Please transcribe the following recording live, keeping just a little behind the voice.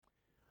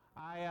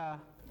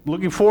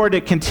Looking forward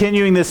to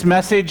continuing this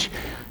message.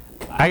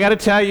 I got to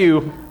tell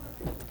you,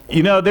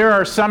 there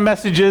are some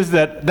messages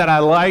that I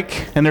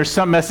like, and there's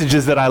some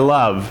messages that I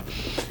love.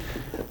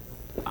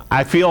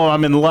 I feel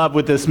I'm in love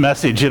with this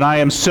message, and I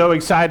am so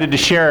excited to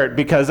share it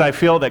because I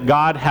feel that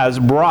God has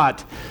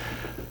brought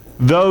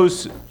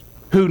those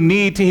who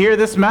need to hear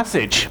this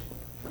message.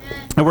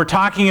 And we're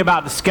talking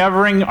about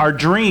discovering our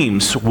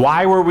dreams.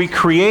 Why were we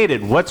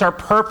created? What's our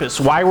purpose?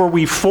 Why were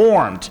we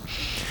formed?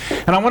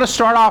 And I want to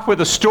start off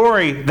with a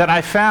story that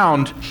I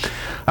found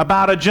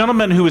about a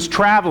gentleman who was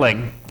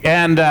traveling.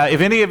 And if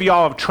any of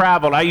y'all have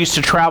traveled, I used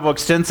to travel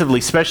extensively,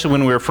 especially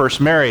when we were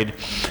first married.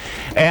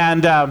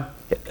 And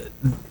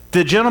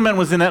the gentleman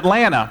was in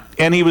Atlanta,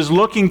 and he was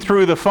looking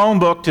through the phone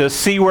book to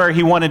see where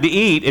he wanted to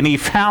eat, and he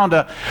found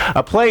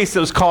a place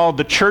that was called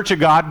the Church of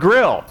God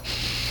Grill.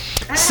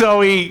 So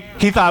he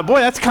thought,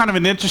 boy, that's kind of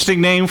an interesting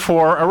name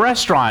for a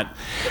restaurant.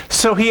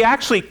 So he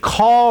actually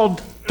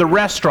called the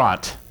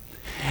restaurant.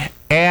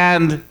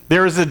 And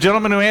there was a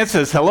gentleman who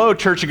answers, hello,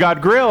 Church of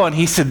God Grill. And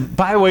he said,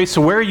 by the way,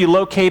 so where are you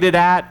located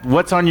at?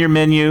 What's on your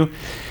menu?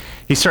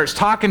 He starts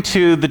talking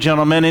to the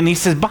gentleman, and he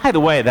says, by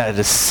the way, that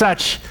is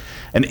such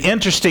an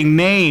interesting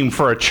name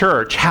for a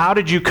church. How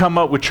did you come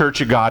up with Church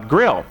of God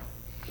Grill?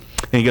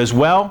 And he goes,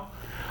 well,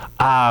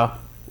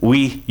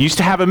 we used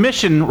to have a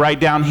mission right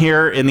down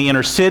here in the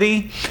inner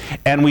city,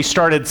 and we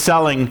started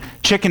selling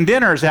chicken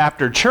dinners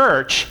after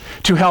church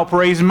to help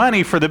raise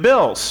money for the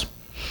bills.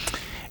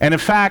 And in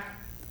fact,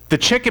 the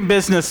chicken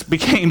business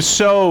became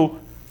so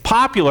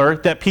popular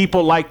that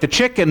people liked the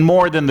chicken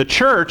more than the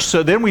church,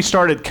 so then we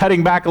started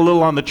cutting back a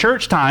little on the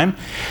church time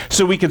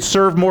so we could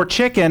serve more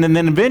chicken, and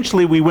then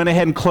eventually we went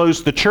ahead and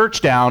closed the church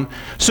down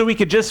so we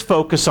could just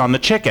focus on the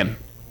chicken.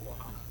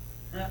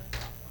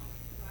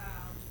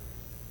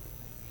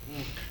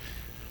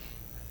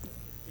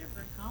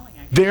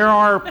 There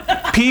are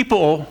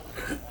people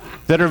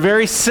that are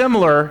very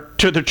similar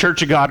to the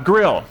Church of God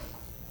Grill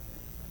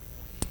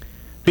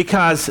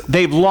because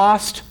they've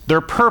lost their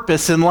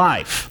purpose in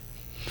life.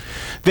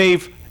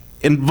 They've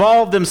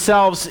involved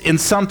themselves in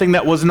something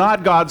that was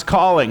not God's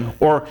calling,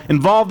 or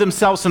involved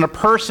themselves in a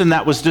person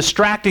that was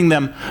distracting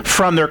them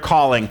from their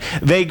calling.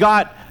 They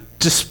got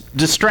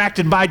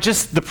distracted by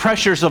just the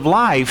pressures of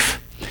life.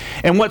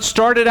 And what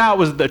started out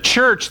was the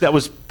church that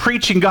was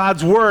preaching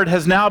God's word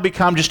has now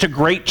become just a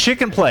great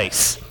chicken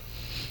place.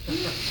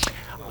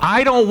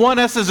 I don't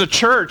want us as a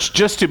church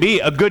just to be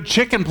a good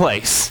chicken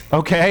place,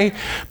 okay?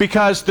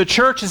 Because the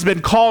church has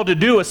been called to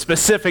do a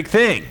specific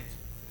thing.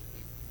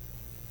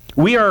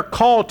 We are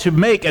called to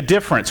make a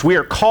difference. We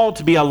are called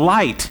to be a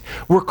light.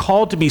 We're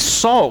called to be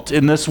salt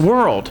in this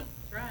world.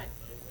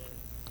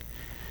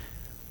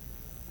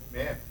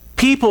 Right.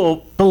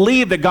 People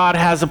believe that God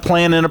has a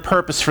plan and a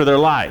purpose for their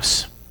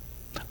lives.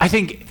 I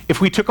think if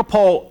we took a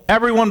poll,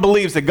 everyone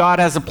believes that God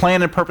has a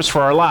plan and purpose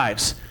for our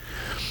lives.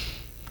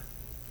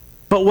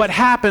 But what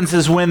happens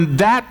is when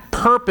that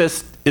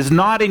purpose is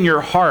not in your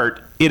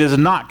heart, it is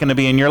not going to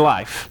be in your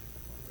life.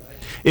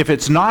 If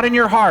it's not in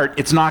your heart,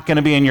 it's not going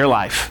to be in your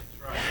life.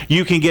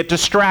 You can get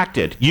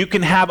distracted. You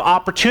can have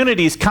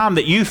opportunities come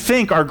that you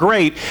think are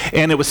great,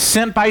 and it was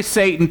sent by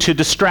Satan to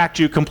distract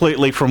you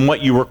completely from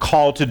what you were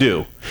called to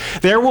do.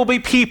 There will be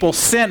people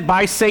sent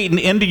by Satan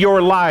into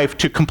your life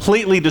to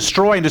completely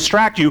destroy and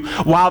distract you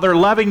while they're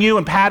loving you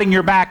and patting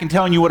your back and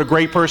telling you what a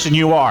great person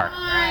you are.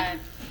 Right.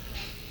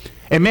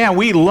 And man,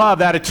 we love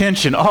that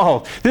attention.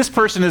 Oh, this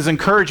person is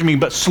encouraging me,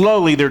 but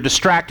slowly they're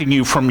distracting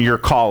you from your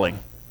calling.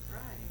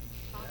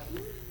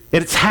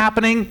 It's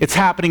happening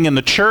in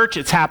the church,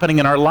 it's happening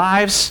in our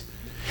lives,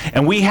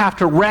 and we have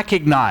to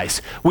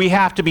recognize, we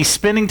have to be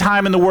spending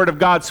time in the Word of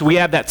God so we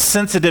have that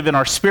sensitive in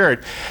our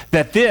spirit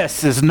that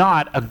this is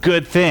not a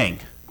good thing.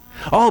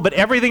 Oh, but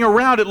everything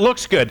around it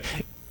looks good.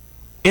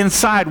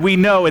 Inside, we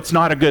know it's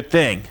not a good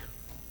thing.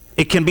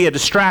 It can be a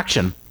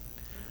distraction.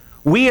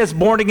 We as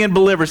born-again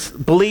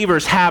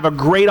believers have a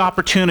great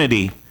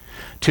opportunity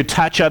to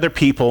touch other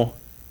people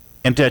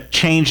and to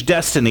change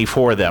destiny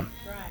for them.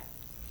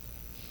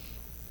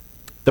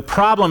 The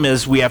problem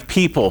is we have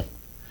people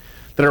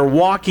that are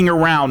walking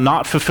around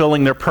not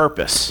fulfilling their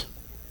purpose,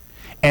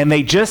 and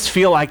they just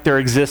feel like they're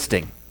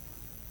existing.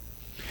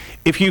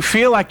 If you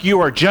feel like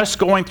you are just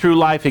going through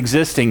life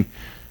existing,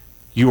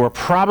 you are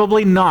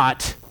probably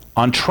not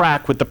on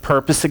track with the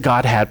purpose that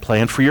God had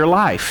planned for your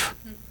life.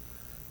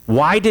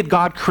 Why did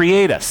God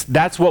create us?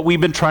 That's what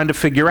we've been trying to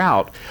figure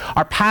out.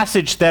 Our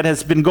passage that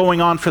has been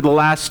going on for the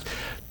last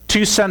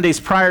 2 Sundays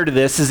prior to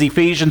this is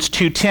Ephesians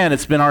 2:10.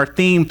 It's been our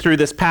theme through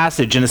this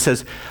passage, and it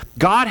says,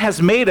 God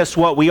has made us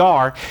what we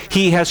are.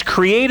 He has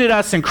created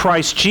us in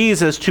Christ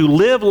Jesus to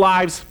live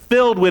lives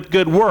filled with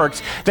good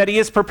works that He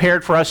has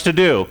prepared for us to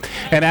do.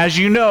 And as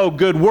you know,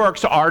 good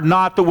works are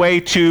not the way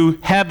to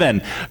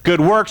heaven.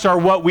 Good works are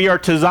what we are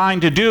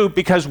designed to do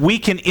because we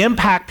can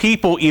impact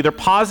people either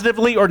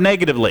positively or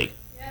negatively.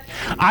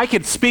 I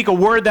could speak a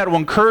word that will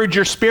encourage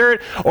your spirit,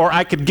 or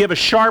I could give a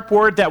sharp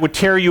word that would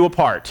tear you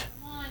apart.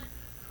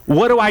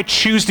 What do I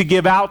choose to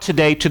give out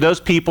today to those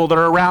people that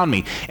are around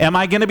me? Am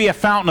I going to be a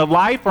fountain of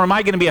life, or am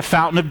I going to be a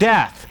fountain of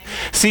death?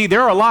 See,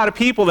 there are a lot of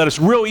people that it's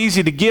real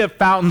easy to give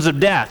fountains of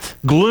death,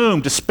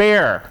 gloom,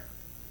 despair,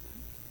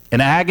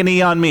 and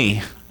agony on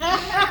me.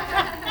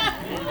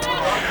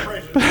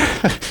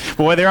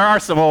 Boy, there are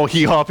some old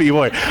hee-haw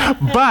people.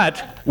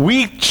 But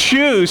we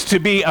choose to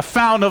be a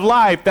fountain of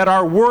life, that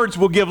our words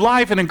will give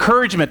life and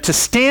encouragement, to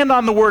stand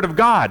on the Word of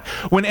God.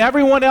 When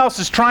everyone else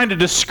is trying to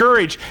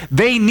discourage,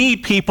 they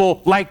need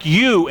people like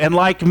you and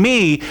like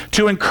me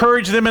to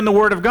encourage them in the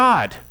Word of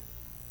God.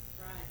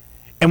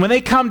 And when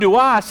they come to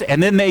us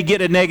and then they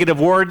get a negative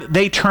word,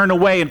 they turn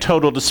away in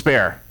total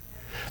despair.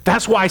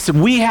 That's why I said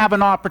we have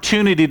an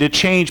opportunity to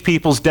change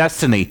people's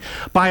destiny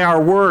by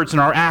our words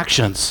and our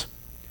actions.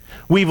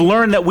 We've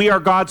learned that we are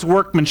God's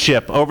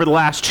workmanship over the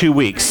last 2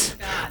 weeks.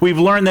 We've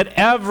learned that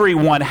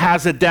everyone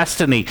has a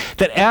destiny,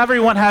 that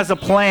everyone has a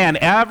plan,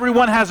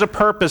 everyone has a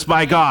purpose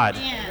by God.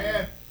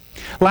 Amen.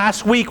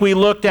 Last week we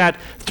looked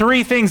at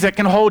 3 things that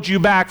can hold you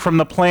back from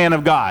the plan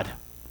of God.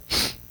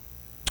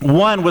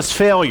 One was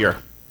failure.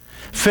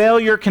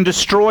 Failure can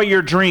destroy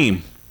your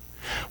dream.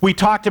 We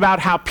talked about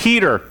how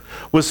Peter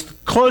was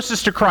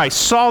closest to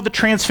Christ, saw the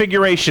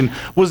transfiguration,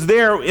 was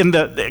there in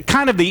the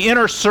kind of the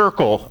inner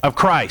circle of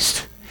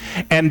Christ,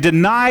 and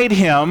denied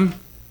him,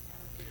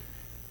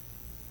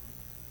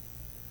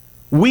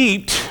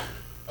 wept,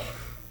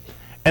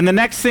 and the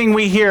next thing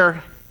we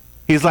hear,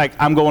 he's like,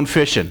 I'm going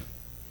fishing.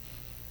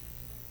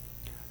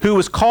 Who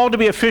was called to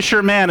be a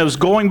fisherman, who was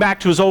going back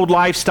to his old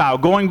lifestyle,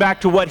 going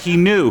back to what he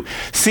knew.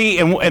 See,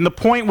 and the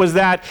point was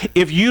that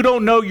if you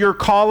don't know your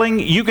calling,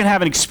 you can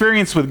have an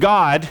experience with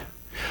God,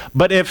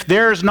 but if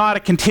there's not a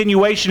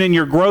continuation in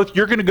your growth,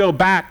 you're going to go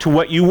back to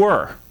what you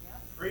were.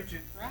 Preach it.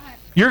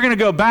 You're going to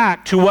go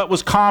back to what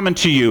was common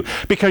to you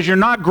because you're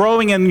not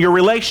growing in your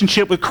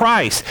relationship with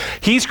Christ.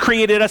 He's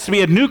created us to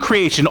be a new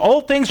creation.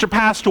 Old things are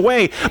passed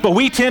away, but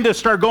we tend to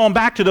start going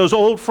back to those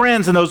old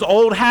friends and those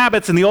old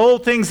habits and the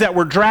old things that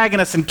were dragging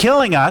us and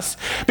killing us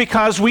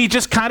because we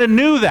just kind of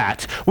knew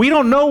that. We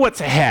don't know what's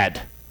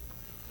ahead.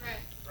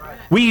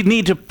 We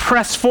need to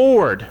press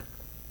forward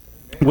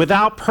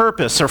without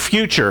purpose or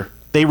future.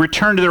 They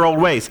return to their old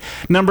ways.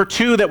 Number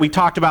 2 that we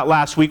talked about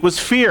last week was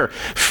fear.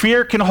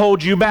 Fear can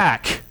hold you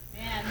back.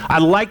 I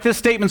like this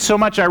statement so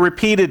much I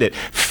repeated it.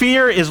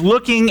 Fear is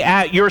looking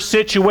at your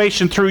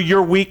situation through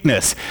your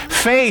weakness.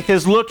 Faith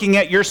is looking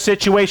at your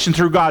situation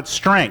through God's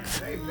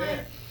strength.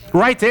 Amen.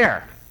 Right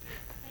there.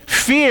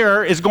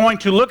 Fear is going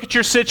to look at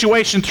your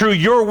situation through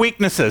your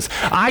weaknesses.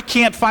 I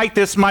can't fight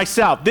this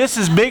myself. This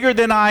is bigger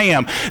than I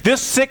am.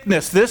 This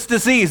sickness, this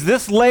disease,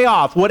 this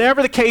layoff,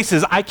 whatever the case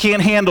is, I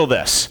can't handle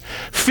this.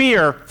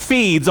 Fear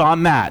feeds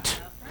on that.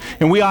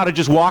 And we ought to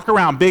just walk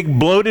around big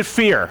bloated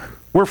fear.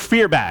 We're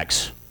fear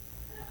bags.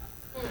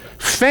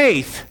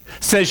 Faith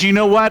says, you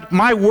know what?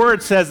 My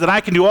word says that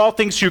I can do all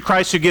things through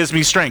Christ who gives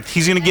me strength.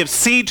 He's going to give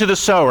seed to the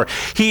sower.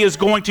 He is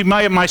going to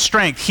be my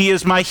strength. He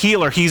is my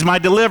healer. He's my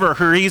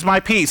deliverer. He's my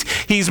peace.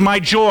 He's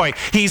my joy.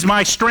 He's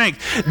my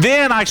strength.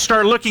 Then I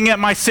start looking at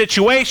my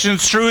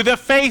situations through the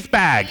faith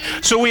bag.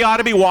 So we ought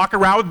to be walking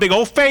around with big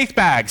old faith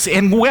bags.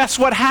 And guess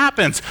what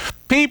happens?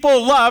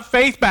 People love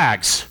faith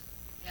bags.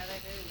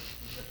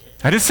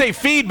 I didn't say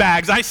feed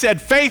bags, I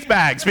said faith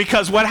bags,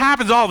 because what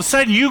happens all of a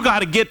sudden, you got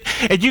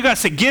to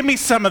say, give me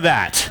some of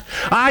that.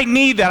 I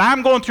need that.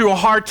 I'm going through a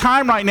hard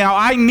time right now.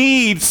 I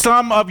need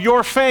some of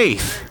your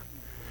faith.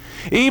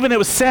 Even it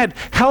was said,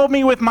 help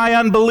me with my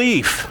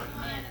unbelief.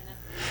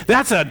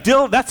 That's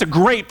a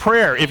great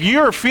prayer. If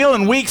you're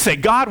feeling weak, say,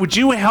 God, would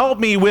you help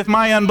me with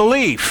my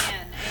unbelief?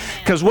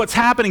 Because what's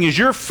happening is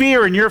your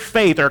fear and your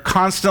faith are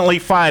constantly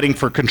fighting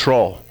for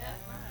control.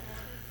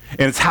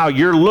 And it's how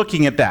you're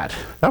looking at that.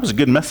 That was a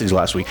good message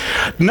last week.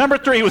 Number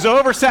 3 was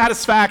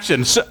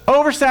oversatisfaction. So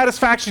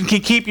oversatisfaction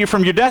can keep you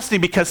from your destiny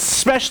because,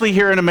 especially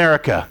here in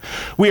America,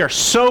 we are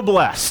so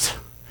blessed.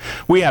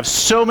 We have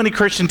so many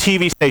Christian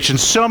TV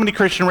stations, so many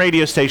Christian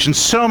radio stations,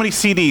 so many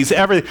CDs,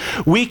 everything.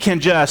 We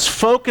can just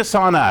focus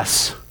on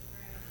us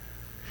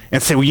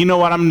and say, well, you know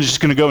what? I'm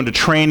just going to go into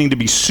training to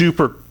be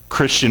super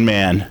Christian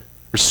man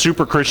or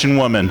super Christian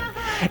woman.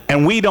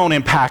 And we don't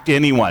impact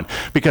anyone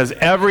because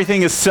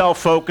everything is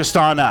self-focused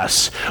on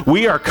us.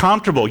 We are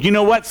comfortable. You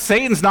know what?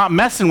 Satan's not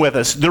messing with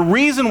us. The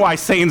reason why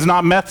Satan's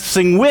not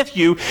messing with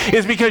you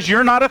is because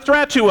you're not a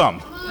threat to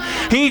him.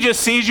 He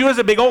just sees you as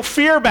a big old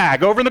fear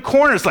bag over in the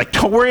corner. It's like,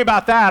 don't worry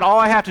about that. All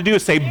I have to do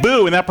is say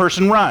boo, and that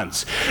person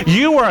runs.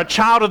 You are a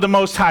child of the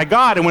Most High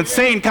God, and when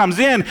Satan comes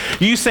in,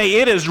 you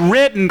say, it is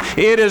written,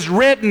 it is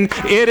written,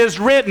 it is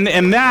written,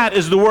 and that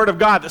is the word of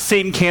God that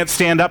Satan can't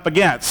stand up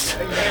against.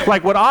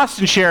 Like what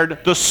Austin shared,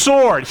 the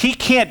sword. He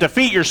can't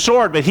defeat your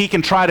sword, but he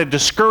can try to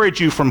discourage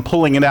you from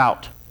pulling it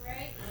out.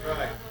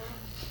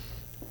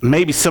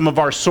 Maybe some of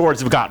our swords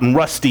have gotten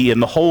rusty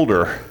in the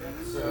holder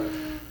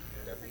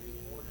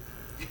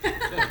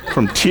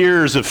from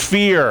tears of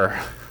fear.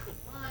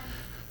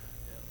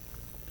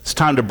 It's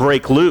time to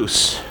break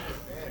loose.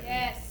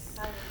 Yes.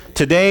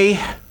 Today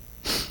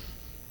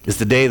is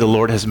the day the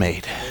Lord has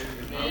made.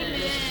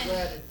 Amen.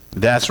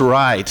 That's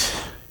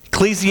right.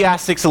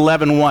 Ecclesiastes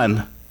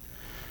 11:1.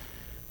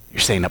 You're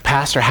saying, now,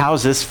 Pastor, how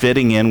is this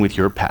fitting in with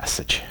your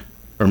passage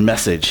or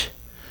message?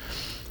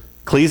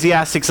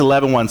 Ecclesiastes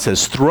 11:1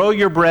 says, "Throw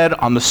your bread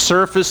on the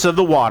surface of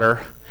the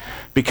water,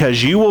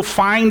 because you will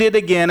find it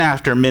again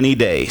after many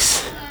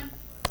days."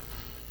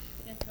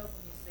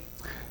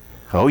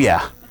 Oh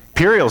yeah.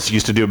 Imperials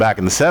used to do it back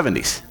in the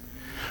 70s.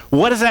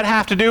 What does that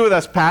have to do with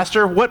us,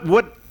 Pastor? What?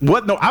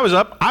 No, I was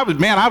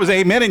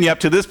amening you up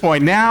to this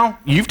point. Now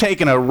you've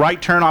taken a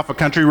right turn off a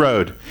country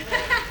road.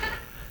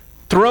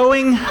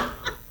 Throwing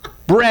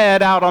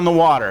bread out on the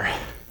water.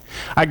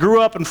 I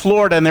grew up in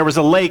Florida, and there was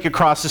a lake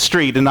across the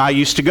street, and I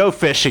used to go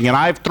fishing, and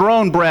I've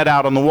thrown bread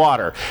out on the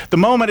water. The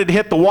moment it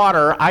hit the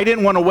water, I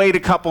didn't want to wait a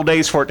couple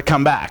days for it to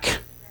come back.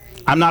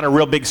 I'm not a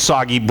real big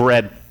soggy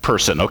bread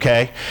person,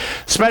 okay?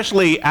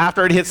 Especially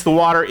after it hits the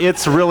water,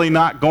 it's really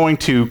not going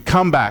to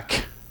come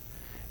back.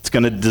 It's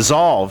going to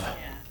dissolve.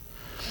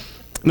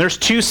 And there's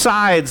two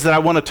sides that I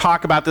want to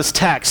talk about this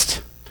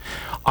text.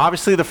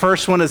 Obviously, the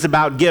first one is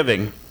about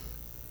giving.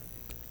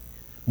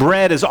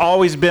 Bread has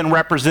always been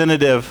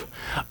representative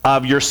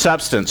of your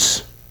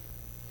substance.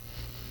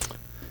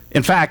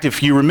 In fact,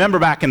 if you remember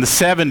back in the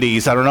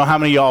 70s, I don't know how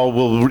many of y'all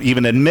will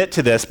even admit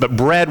to this, but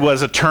bread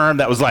was a term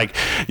that was like,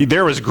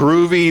 there was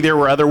groovy, there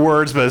were other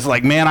words, but it's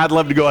like, man, I'd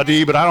love to go out to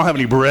eat, but I don't have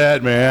any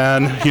bread,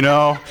 man, you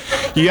know?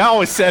 You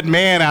always said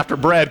man after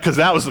bread because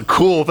that was the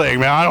cool thing,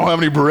 man. I don't have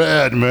any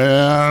bread,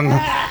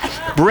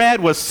 man.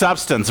 Bread was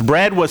substance.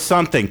 Bread was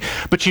something.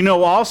 But you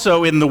know,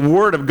 also in the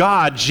Word of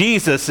God,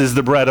 Jesus is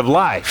the bread of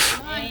life.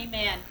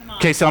 Amen.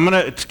 Okay, so I'm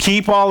going to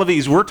keep all of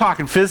these. We're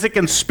talking physic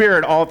and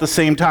spirit all at the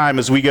same time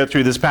as we go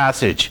through this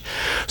passage.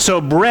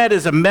 So bread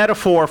is a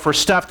metaphor for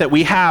stuff that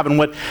we have, and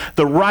what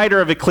the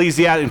writer of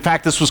Ecclesiastes, in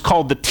fact, this was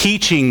called the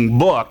teaching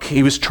book.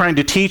 He was trying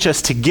to teach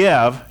us to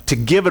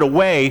give it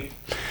away.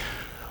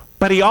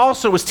 But he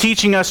also was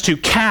teaching us to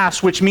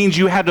cast, which means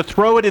you had to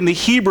throw it. In the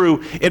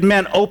Hebrew, it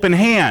meant open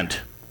hand.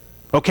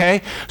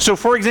 Okay? So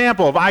for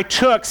example, if I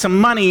took some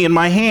money in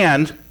my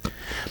hand,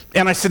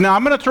 and I said, now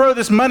I'm going to throw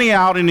this money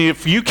out, and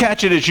if you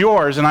catch it, it's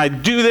yours. And I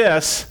do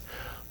this,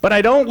 but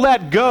I don't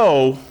let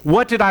go.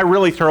 What did I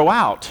really throw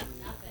out?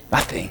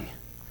 Nothing.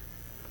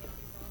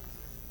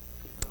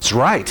 That's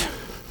right.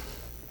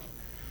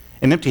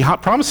 And empty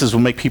hot promises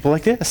will make people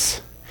like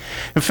this.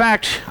 In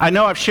fact, I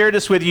know I've shared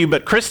this with you,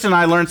 but Krista and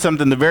I learned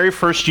something the very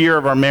first year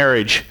of our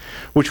marriage,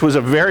 which was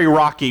a very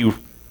rocky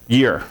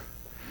year.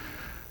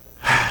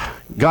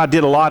 God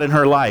did a lot in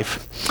her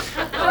life.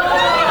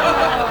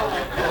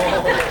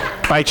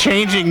 By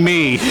changing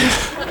me.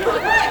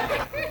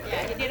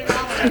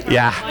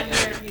 Yeah.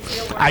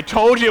 I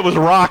told you it was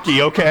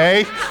rocky,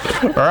 okay?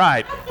 All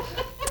right.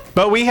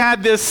 But we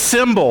had this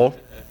symbol,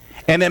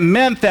 and it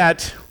meant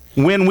that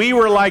when we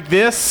were like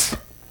this,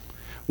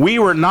 we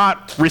were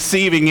not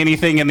receiving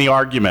anything in the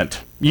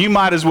argument. You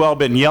might as well have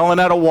been yelling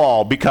at a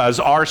wall because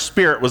our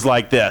spirit was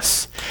like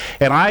this.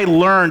 And I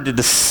learned to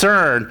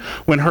discern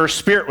when her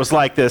spirit was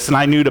like this, and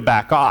I knew to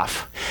back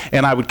off.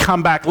 And I would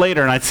come back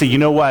later and I'd say, you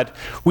know what?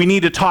 We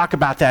need to talk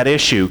about that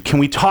issue. Can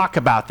we talk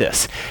about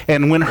this?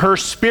 And when her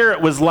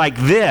spirit was like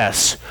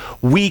this,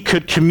 we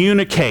could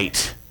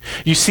communicate.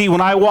 You see,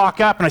 when I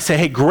walk up and I say,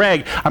 hey,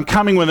 Greg, I'm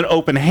coming with an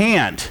open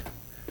hand.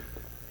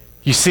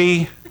 You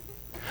see?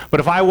 But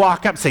if I walk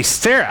up and say,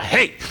 Sarah,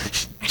 hey,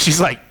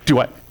 she's like, do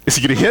what? Is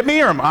he going to hit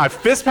me, or am I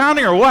fist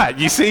pounding, or what?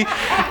 You see?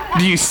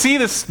 Do you see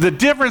this? The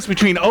difference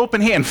between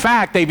open hand? In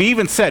fact, they've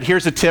even said,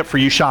 here's a tip for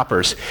you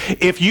shoppers.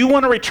 If you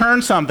want to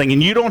return something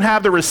and you don't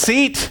have the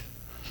receipt,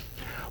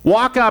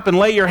 walk up and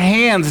lay your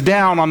hands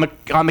down on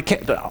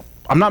the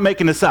I'm not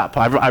making this up.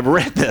 I've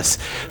read this.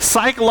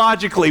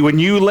 Psychologically, when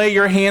you lay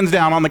your hands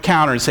down on the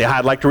counter and say,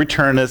 I'd like to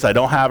return this, I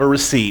don't have a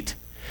receipt.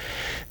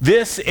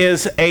 This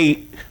is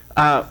a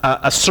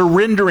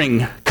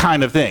surrendering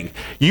kind of thing.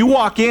 You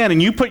walk in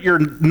and you put your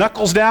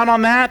knuckles down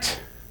on that,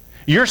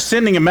 you're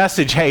sending a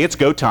message, hey, it's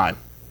go time.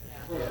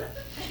 You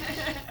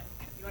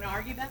want to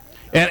argue about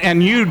this?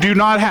 And you do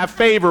not have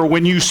favor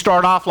when you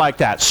start off like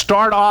that.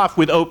 Start off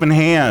with open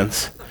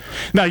hands.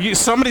 Now,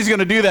 somebody's going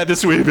to do that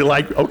this week and be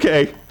like,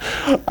 okay,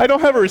 I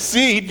don't have a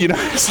receipt. You know,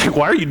 it's like,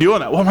 why are you doing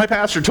that? Well, my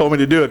pastor told me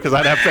to do it because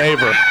I'd have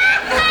favor.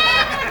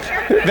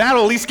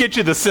 That'll at least get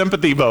you the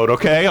sympathy vote,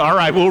 okay? All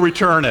right, we'll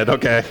return it,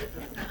 okay?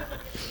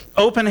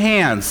 Open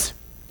hands.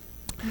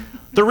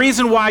 The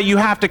reason why you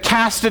have to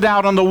cast it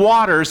out on the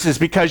waters is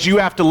because you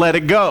have to let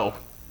it go.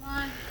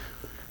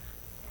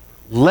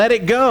 Let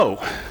it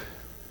go.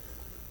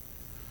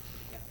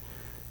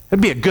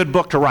 It'd be a good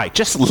book to write.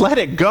 Just let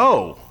it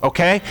go,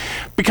 okay?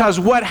 Because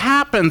what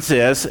happens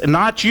is,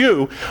 not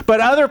you, but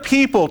other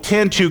people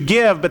tend to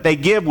give, but they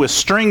give with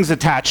strings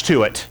attached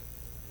to it.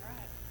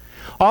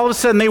 All of a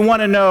sudden, they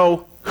want to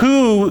know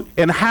who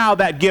and how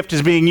that gift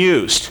is being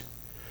used.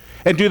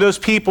 And do those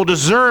people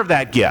deserve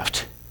that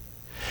gift?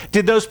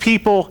 Did those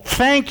people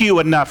thank you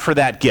enough for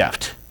that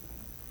gift?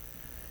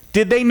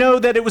 Did they know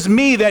that it was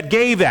me that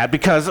gave that?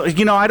 Because,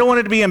 you know, I don't want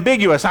it to be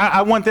ambiguous.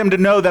 I want them to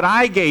know that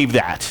I gave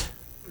that.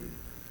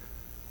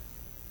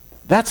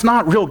 That's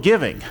not real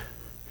giving.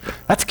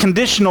 That's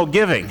conditional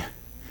giving.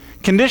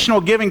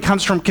 Conditional giving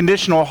comes from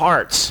conditional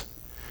hearts.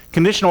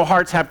 Conditional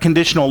hearts have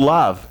conditional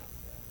love.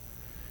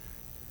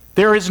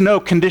 There is no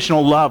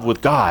conditional love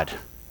with God.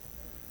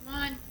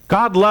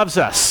 God loves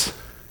us.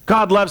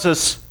 God loves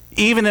us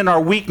even in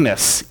our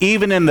weakness,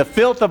 even in the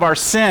filth of our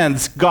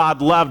sins.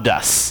 God loved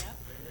us.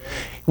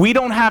 We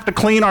don't have to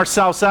clean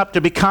ourselves up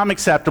to become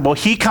acceptable.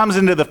 He comes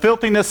into the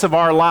filthiness of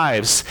our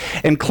lives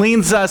and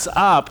cleans us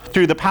up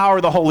through the power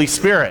of the Holy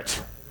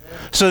Spirit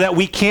so that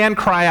we can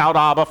cry out,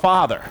 Abba,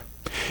 Father.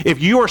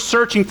 If you are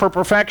searching for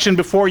perfection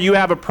before you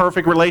have a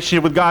perfect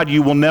relationship with God,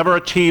 you will never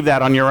achieve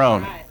that on your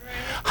own.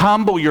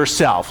 Humble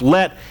yourself.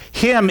 Let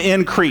Him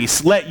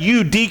increase. Let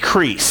you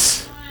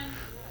decrease.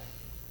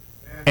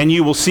 And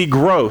you will see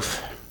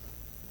growth.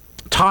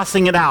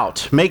 Tossing it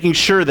out. Making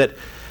sure that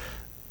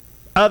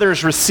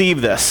others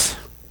receive this.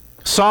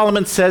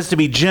 Solomon says to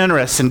be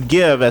generous and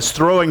give as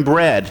throwing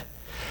bread.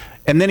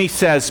 And then he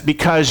says,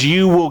 because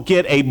you will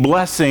get a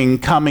blessing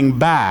coming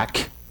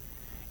back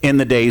in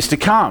the days to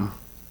come.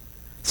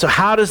 So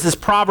how does this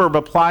proverb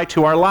apply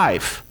to our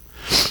life?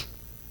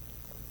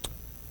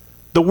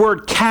 The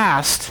word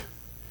cast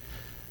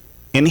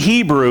in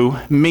Hebrew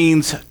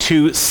means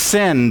to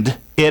send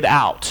it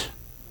out.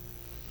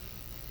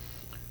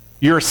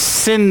 You're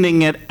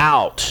sending it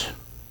out.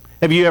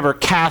 Have you ever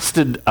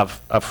casted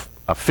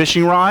a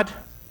fishing rod?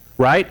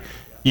 Right?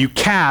 You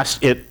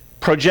cast, it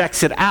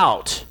projects it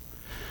out.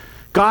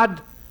 God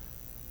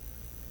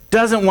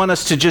doesn't want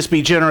us to just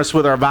be generous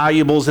with our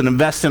valuables and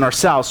invest in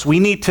ourselves.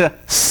 We need to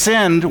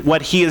send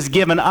what He has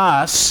given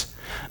us,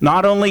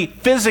 not only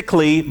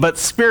physically, but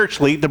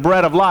spiritually, the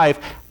bread of life,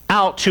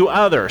 out to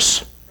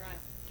others. Right.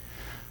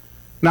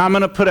 Now I'm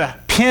going to put a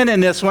pin in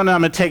this one.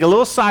 I'm going to take a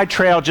little side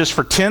trail just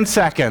for 10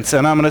 seconds,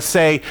 and I'm going to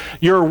say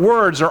your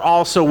words are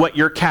also what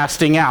you're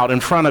casting out in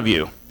front of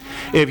you.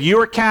 If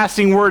you're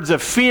casting words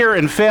of fear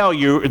and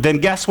failure, then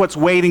guess what's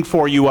waiting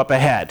for you up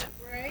ahead?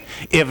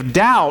 If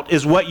doubt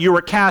is what you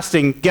are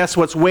casting, guess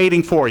what's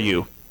waiting for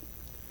you?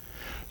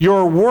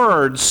 Your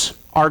words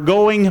are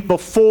going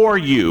before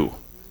you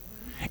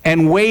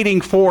and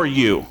waiting for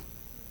you.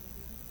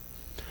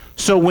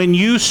 So when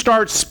you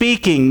start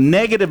speaking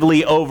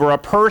negatively over a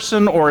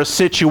person or a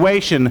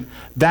situation,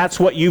 that's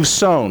what you've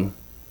sown.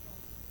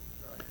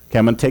 Okay,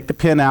 I'm going to take the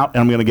pin out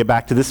and I'm going to get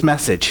back to this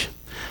message.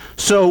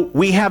 So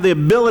we have the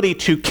ability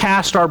to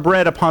cast our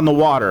bread upon the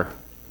water.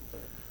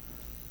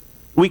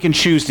 We can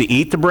choose to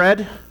eat the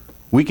bread.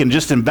 We can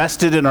just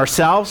invest it in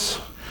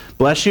ourselves.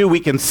 Bless you. We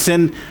can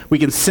send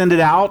it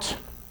out.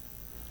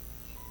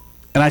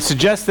 And I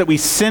suggest that we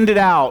send it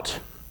out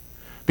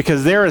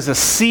because there is a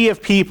sea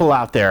of people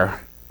out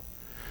there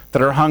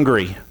that are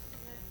hungry.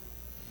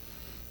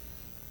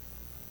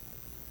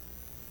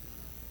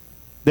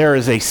 There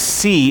is a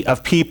sea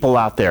of people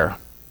out there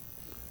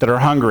that are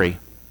hungry.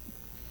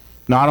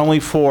 Not only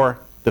for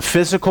the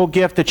physical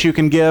gift that you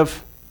can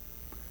give,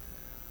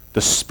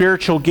 the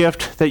spiritual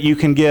gift that you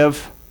can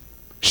give,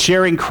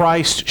 sharing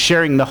Christ,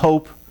 sharing the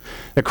hope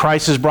that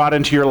Christ has brought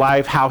into your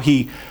life, how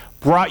He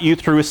brought you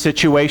through a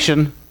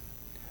situation.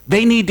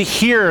 They need to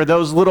hear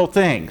those little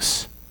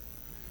things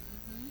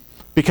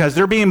because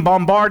they're being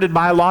bombarded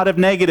by a lot of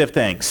negative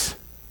things.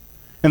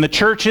 And the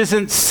church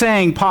isn't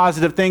saying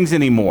positive things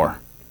anymore.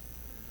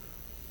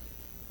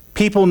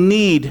 People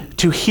need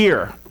to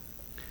hear.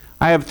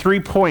 I have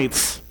 3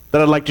 points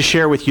that I'd like to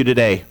share with you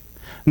today.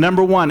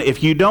 Number one,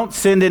 if you don't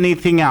send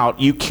anything out,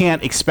 you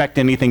can't expect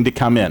anything to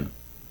come in.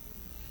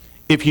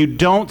 If you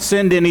don't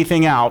send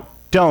anything out,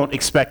 don't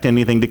expect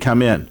anything to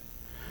come in.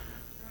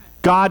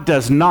 God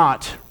does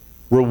not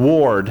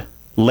reward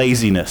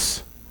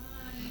laziness.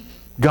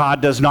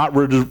 God does not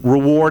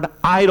reward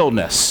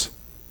idleness.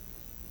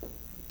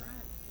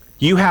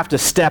 You have to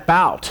step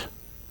out.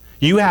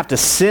 You have to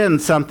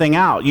send something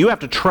out. You have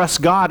to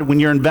trust God when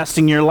you're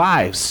investing your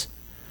lives.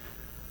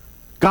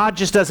 God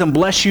just doesn't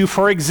bless you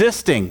for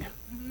existing.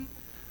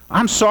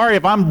 I'm sorry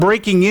if I'm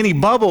breaking any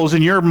bubbles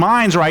in your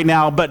minds right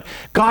now, but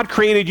God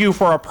created you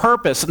for a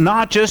purpose,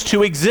 not just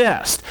to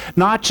exist,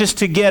 not just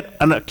to get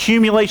an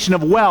accumulation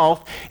of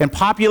wealth and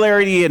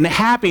popularity and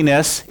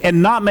happiness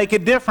and not make a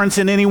difference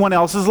in anyone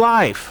else's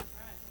life.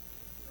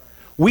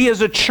 We as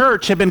a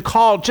church have been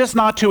called just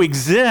not to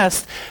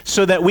exist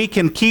so that we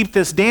can keep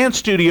this dance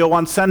studio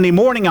on Sunday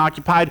morning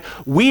occupied.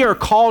 We are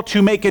called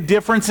to make a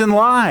difference in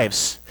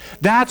lives.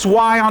 That's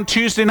why on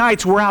Tuesday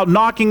nights we're out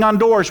knocking on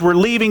doors, we're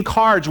leaving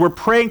cards, we're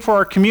praying for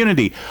our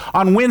community.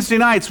 On Wednesday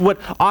nights,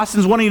 what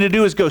Austin's wanting to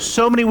do is go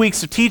so many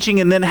weeks of teaching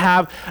and then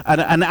have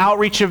an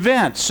outreach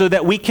event so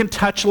that we can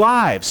touch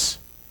lives.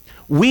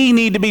 We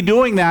need to be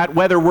doing that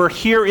whether we're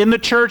here in the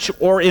church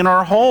or in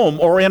our home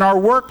or in our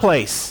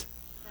workplace.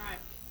 Right.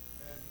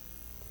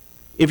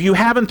 If you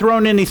haven't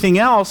thrown anything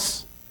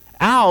else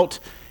out,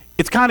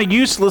 it's kind of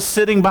useless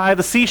sitting by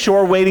the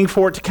seashore waiting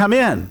for it to come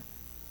in.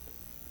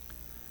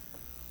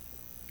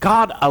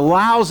 God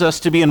allows us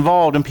to be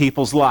involved in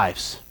people's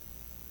lives.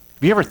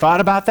 Have you ever thought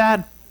about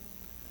that?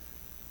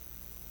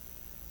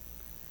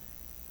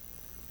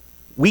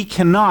 We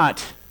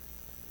cannot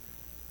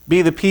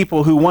be the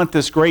people who want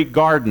this great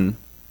garden,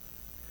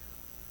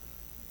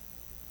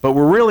 but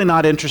we're really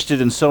not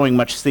interested in sowing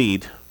much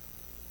seed.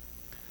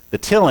 The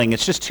tilling,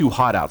 it's just too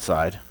hot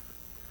outside.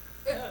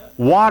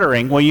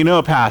 Watering, well, you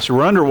know, Pastor,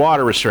 we're under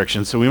water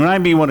restrictions, so we might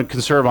be want to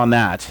conserve on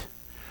that.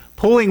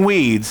 pulling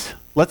weeds,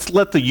 let's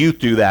let the youth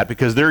do that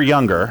because they're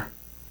younger.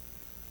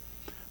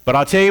 But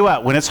I'll tell you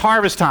what, when it's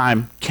harvest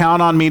time,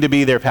 count on me to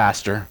be their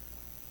pastor.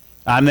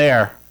 I'm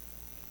there.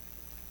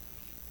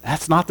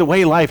 That's not the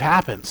way life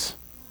happens.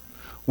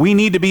 We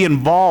need to be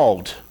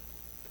involved.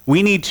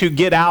 We need to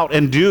get out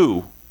and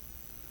do.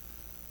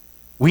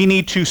 We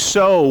need to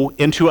sow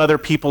into other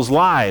people's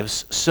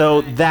lives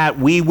so that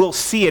we will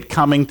see it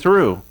coming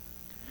through.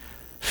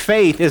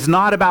 Faith is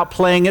not about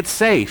playing it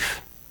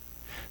safe.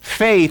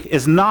 Faith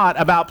is not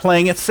about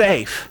playing it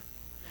safe.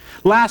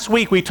 Last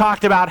week we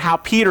talked about how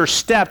Peter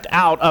stepped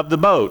out of the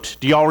boat.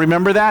 Do y'all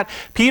remember that?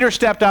 Peter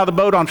stepped out of the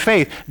boat on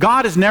faith.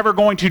 God is never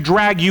going to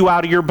drag you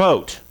out of your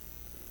boat.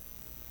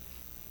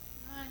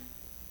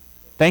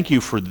 Thank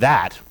you for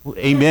that.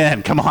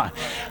 Amen. Come on.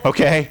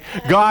 Okay?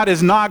 God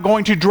is not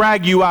going to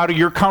drag you out of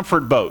your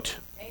comfort boat.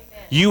 Amen.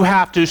 You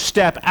have to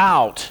step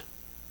out.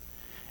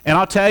 And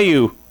I'll tell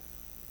you,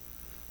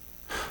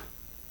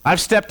 I've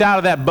stepped out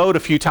of that boat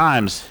a few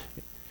times.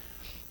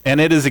 And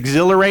it is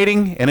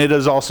exhilarating, and it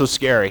is also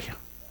scary.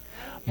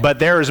 But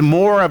there is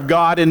more of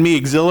God in me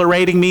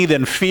exhilarating me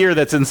than fear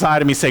that's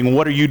inside of me saying,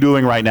 what are you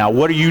doing right now?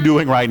 What are you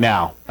doing right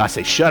now? I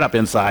say, shut up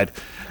inside.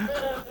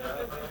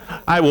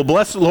 I will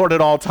bless the Lord at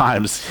all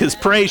times. His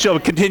praise shall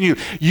continue.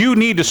 You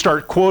need to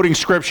start quoting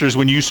scriptures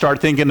when you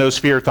start thinking those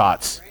fear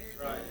thoughts.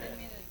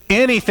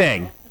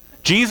 Anything.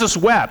 Jesus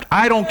wept.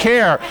 I don't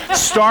care.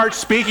 Start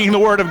speaking the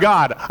word of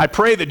God. I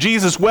pray that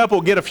Jesus wept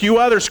will get a few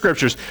other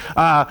scriptures.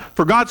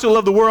 For God so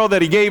loved the world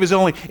that he gave his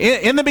only...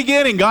 In the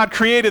beginning, God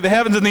created the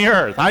heavens and the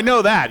earth. I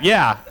know that,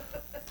 yeah.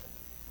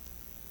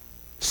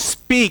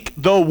 Speak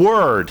the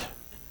word.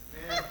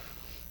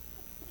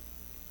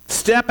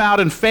 Step out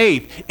in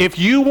faith. If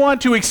you want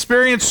to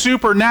experience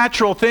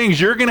supernatural things,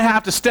 you're going to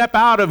have to step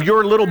out of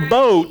your little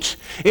boat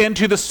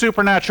into the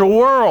supernatural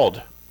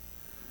world.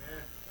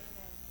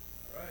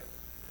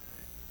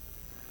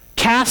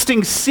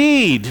 Casting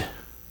seed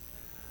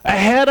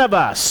ahead of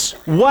us.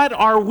 What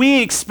are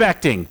we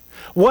expecting?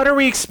 What are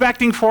we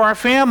expecting for our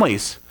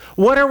families?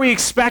 What are we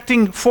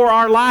expecting for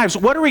our lives?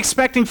 What are we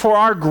expecting for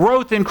our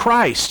growth in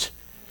Christ?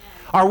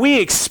 Are we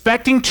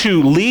expecting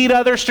to lead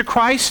others to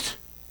Christ?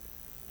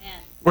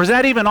 Or is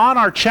that even on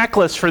our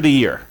checklist for the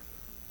year?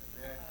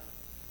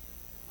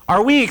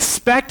 Are we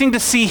expecting to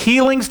see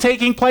healings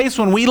taking place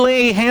when we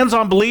lay hands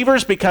on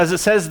believers? Because it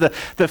says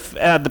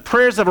the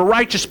prayers of a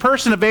righteous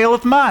person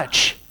availeth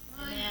much.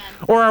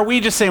 Or are we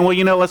just saying,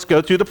 well, let's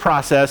go through the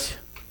process.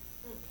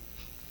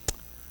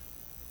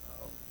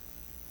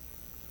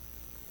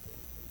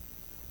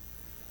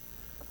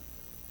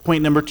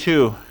 Point number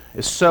 2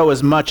 is sow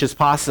as much as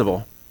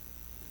possible.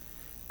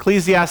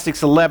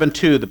 Ecclesiastes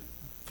 11:2, the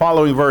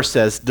following verse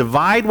says,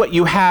 divide what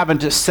you have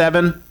into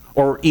 7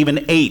 or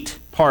even 8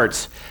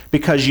 parts,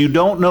 because you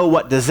don't know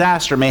what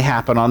disaster may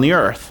happen on the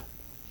earth.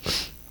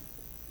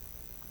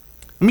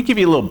 Let me give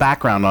you a little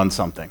background on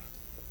something.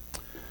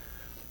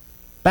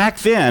 Back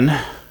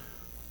then,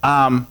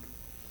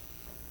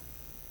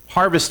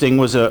 harvesting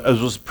was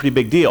a pretty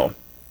big deal.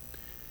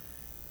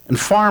 And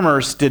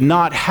farmers did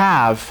not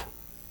have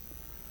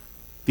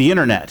the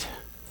internet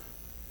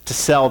to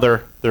sell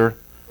their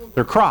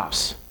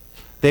crops.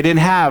 They didn't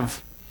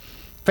have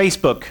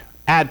Facebook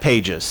ad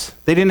pages.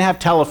 They didn't have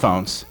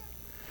telephones.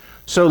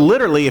 So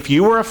literally, if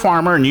you were a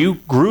farmer and you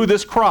grew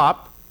this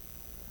crop,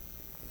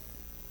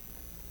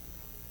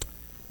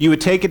 you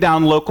would take it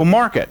down to the local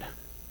market.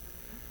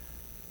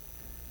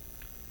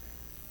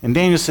 And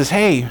Daniel says,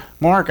 hey,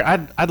 Mark,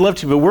 I'd love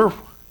to, but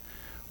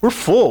we're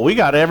full. We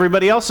got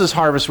everybody else's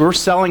harvest. We're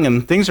selling,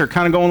 and things are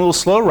kind of going a little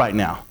slow right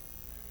now.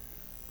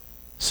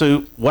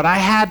 So what I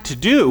had to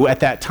do at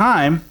that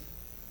time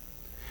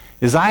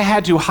is I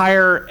had to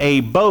hire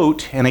a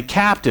boat and a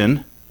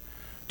captain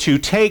to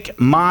take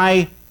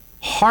my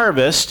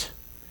harvest,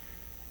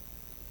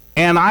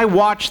 and I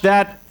watched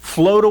that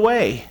float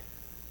away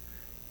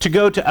to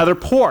go to other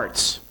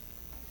ports.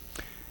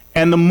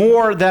 And the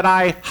more that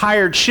I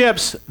hired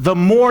ships, the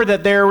more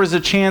that there was a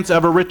chance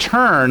of a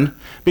return,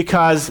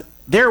 because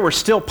there were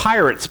still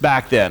pirates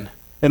back then,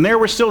 and there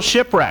were still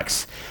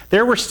shipwrecks.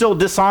 There were still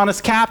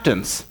dishonest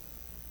captains.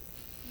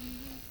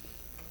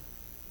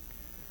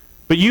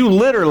 But you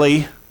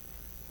literally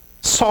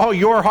saw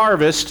your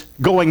harvest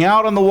going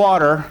out on the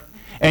water,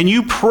 and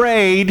you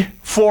prayed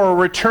for a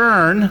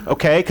return,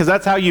 okay, because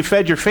that's how you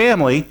fed your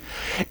family.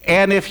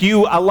 And if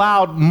you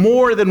allowed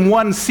more than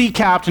one sea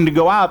captain to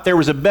go out, there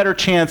was a better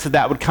chance that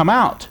that would come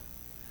out.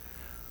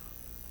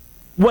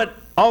 What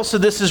also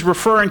this is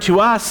referring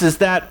to us is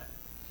that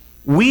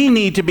we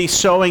need to be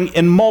sowing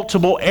in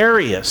multiple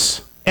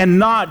areas and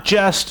not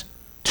just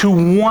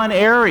to one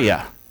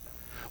area.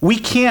 We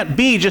can't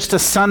be just a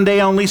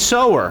Sunday-only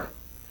sower.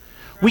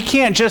 We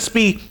can't just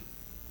be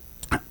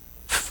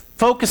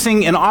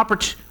focusing in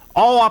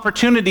all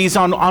opportunities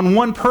on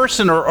one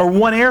person or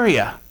one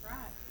area.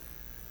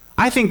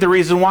 I think the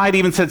reason why it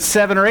even said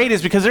 7 or 8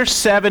 is because there's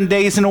 7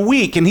 days in a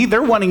week, and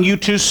they're wanting you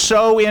to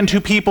sow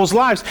into people's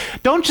lives.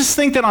 Don't just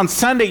think that on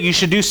Sunday you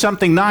should do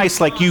something nice,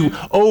 like you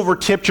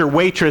over-tipped your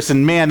waitress,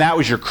 and man, that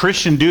was your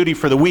Christian duty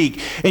for the week,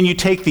 and you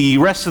take the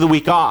rest of the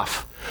week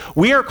off.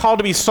 We are called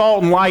to be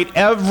salt and light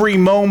every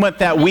moment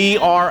that we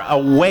are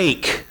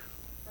awake.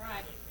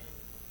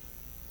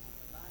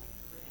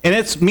 And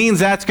it means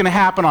that's going to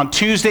happen on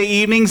Tuesday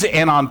evenings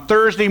and on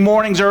Thursday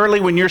mornings early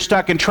when you're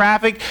stuck in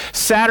traffic,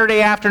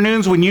 Saturday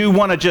afternoons when you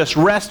want to just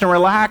rest and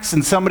relax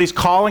and somebody's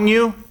calling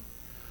you.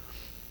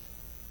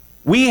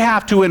 We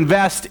have to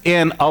invest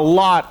in a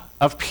lot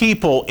of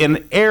people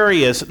in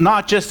areas,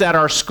 not just at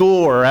our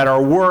school or at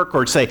our work,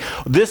 or say,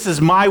 this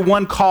is my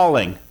one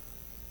calling.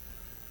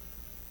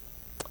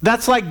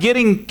 That's like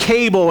getting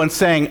cable and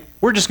saying,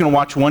 we're just going to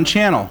watch one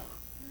channel.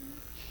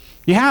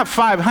 You have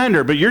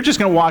 500, but you're just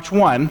going to watch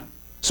one.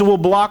 So we'll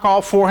block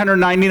all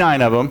 499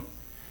 of them.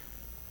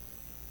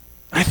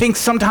 I think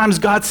sometimes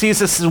God sees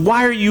this as,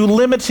 why are you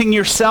limiting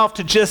yourself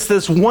to just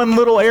this one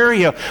little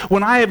area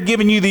when I have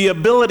given you the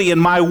ability in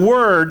my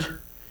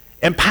word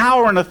and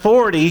power and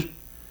authority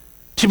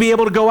to be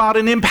able to go out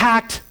and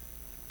impact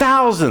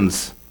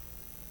thousands?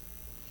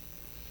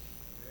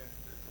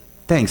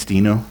 Thanks,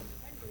 Dino.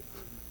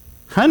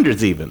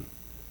 Hundreds even.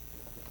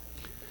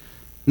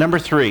 Number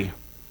 3.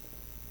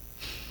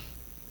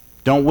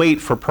 Don't wait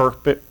for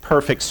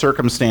perfect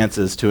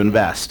circumstances to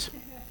invest.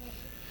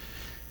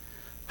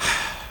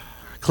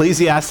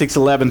 Ecclesiastes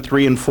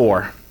 11:3 and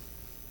 4.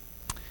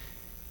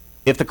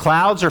 If the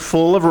clouds are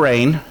full of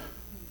rain,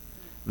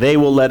 they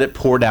will let it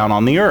pour down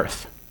on the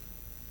earth.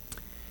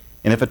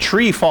 And if a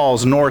tree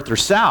falls north or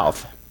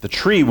south, the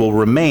tree will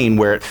remain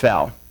where it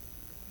fell.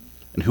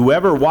 And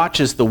whoever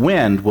watches the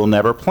wind will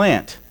never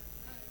plant.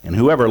 And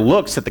whoever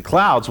looks at the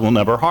clouds will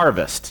never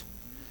harvest.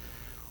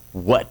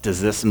 What does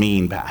this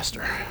mean,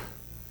 Pastor?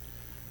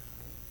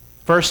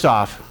 First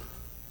off,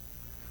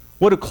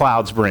 what do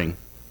clouds bring?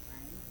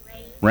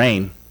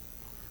 Rain.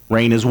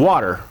 Rain is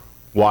water.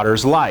 Water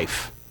is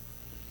life.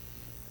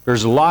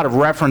 There's a lot of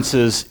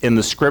references in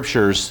the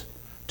scriptures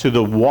to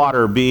the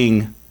water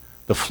being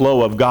the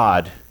flow of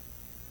God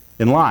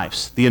in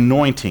lives, the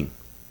anointing,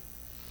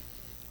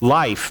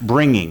 life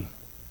bringing.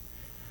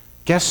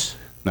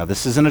 Now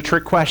this isn't a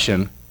trick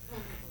question.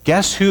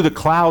 Guess who the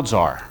clouds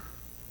are?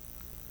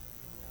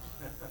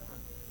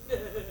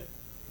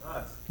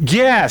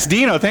 Yes,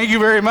 Dino, thank you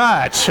very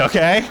much,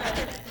 okay?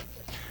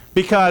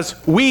 Because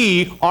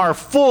we are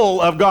full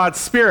of God's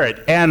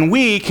Spirit, and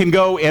we can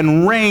go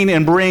and reign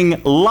and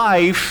bring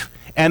life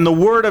and the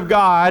Word of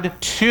God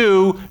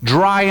to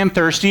dry and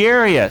thirsty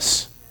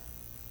areas.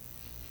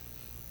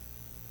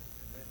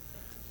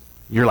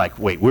 You're like,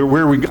 wait, where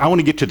are we? I want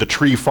to get to the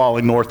tree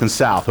falling north and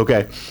south.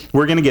 Okay,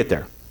 we're going to get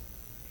there.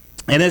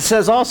 And it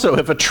says also,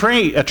 if a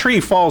tree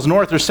falls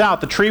north or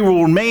south, the tree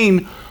will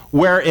remain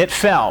where it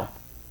fell.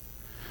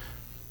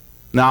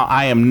 Now,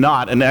 I am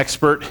not an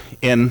expert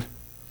in,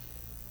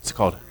 what's it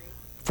called?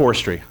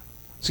 Forestry. I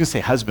was going to say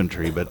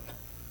husbandry, but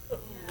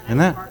isn't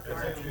that?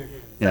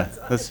 Yeah,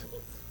 that's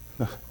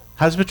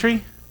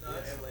husbandry?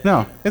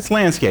 No, it's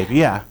landscape,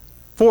 yeah.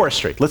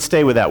 Forestry, let's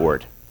stay with that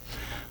word.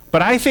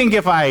 But I think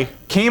if I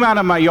came out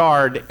of my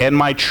yard and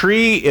my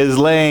tree is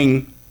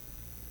laying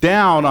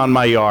down on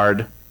my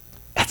yard,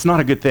 that's not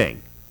a good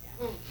thing.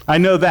 I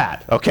know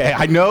that, okay?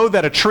 I know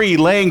that a tree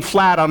laying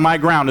flat on my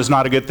ground is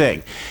not a good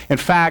thing. In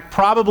fact,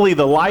 probably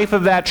the life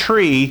of that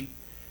tree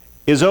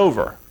is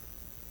over.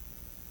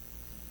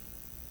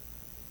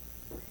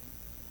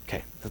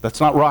 Okay, that's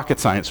not rocket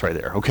science right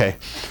there, okay?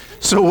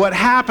 So what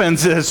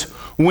happens is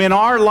when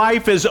our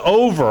life is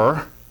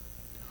over,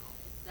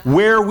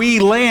 where we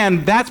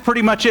land, that's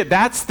pretty much it.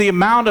 That's the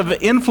amount of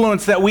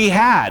influence that we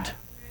had.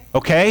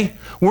 Okay?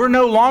 We're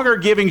no longer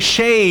giving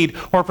shade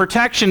or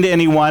protection to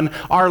anyone.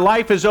 Our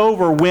life is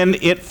over when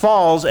it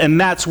falls, and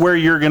that's where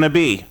you're going to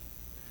be.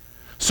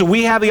 So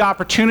we have the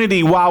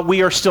opportunity while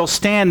we are still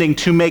standing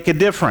to make a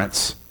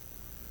difference.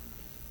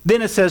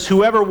 Then it says,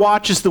 whoever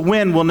watches the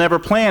wind will never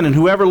plant, and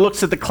whoever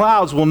looks at the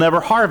clouds will never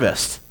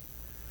harvest.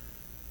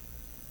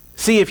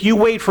 See, if you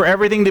wait for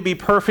everything to be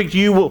perfect,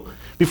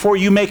 before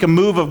you make a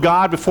move of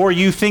God, before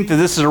you think that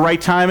this is the right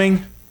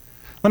timing,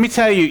 let me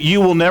tell you,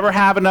 you will never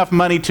have enough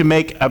money to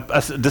make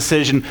a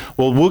decision,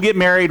 well, we'll get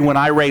married when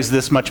I raise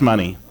this much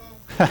money.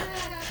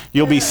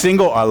 You'll be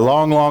single a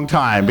long, long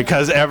time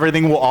because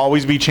everything will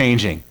always be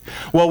changing.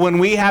 Well, when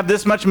we have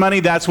this much money,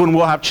 that's when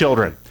we'll have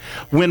children.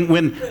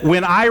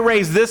 When I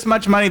raise this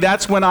much money,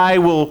 that's when I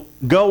will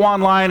go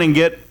online and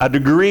get a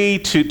degree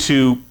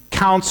to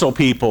counsel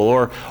people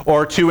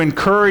or to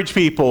encourage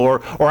people,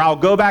 or I'll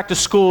go back to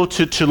school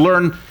to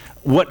learn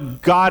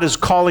what God is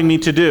calling me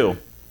to do.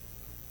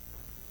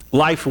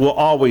 Life will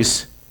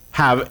always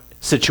have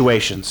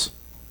situations.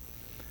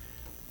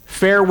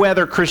 Fair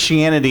weather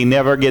Christianity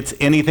never gets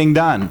anything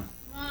done.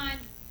 Come on.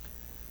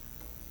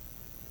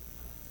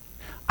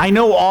 I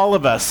know all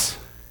of us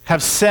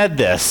have said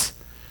this.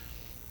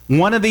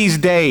 One of these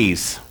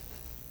days,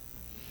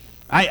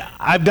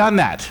 I've done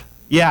that.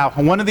 Yeah,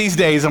 one of these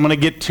days I'm going to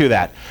get to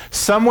that.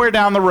 Somewhere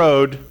down the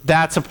road,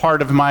 that's a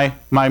part of my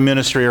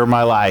ministry or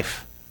my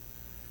life.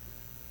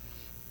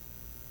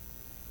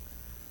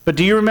 But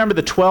do you remember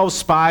the 12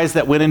 spies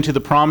that went into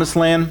the promised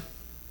land?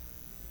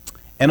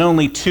 And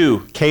only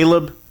 2,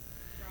 Caleb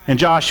and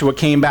Joshua,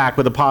 came back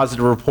with a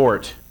positive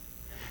report.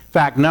 In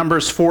fact,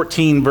 Numbers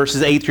 14,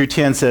 verses 8 through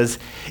 10 says,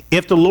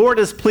 "If the Lord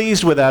is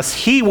pleased with us,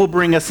 he will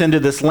bring us into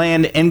this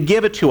land and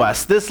give it to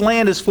us. This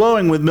land is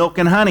flowing with milk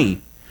and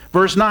honey."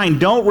 Verse 9,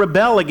 "Don't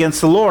rebel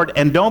against the Lord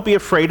and don't be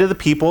afraid of the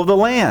people of the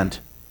land."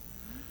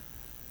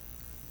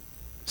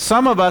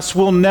 Some of us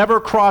will never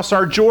cross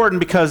our Jordan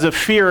because of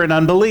fear and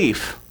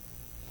unbelief.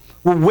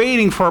 We're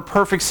waiting for a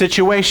perfect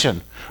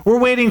situation. We're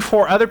waiting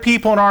for other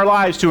people in our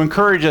lives to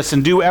encourage us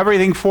and do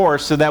everything for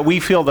us so that we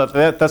feel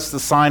that that's the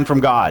sign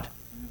from God.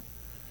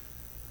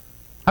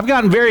 I've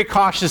gotten very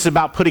cautious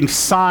about putting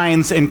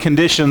signs and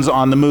conditions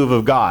on the move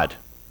of God.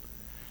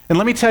 And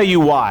let me tell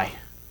you why.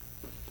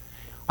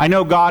 I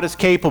know God is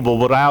capable,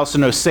 but I also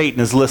know Satan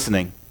is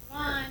listening.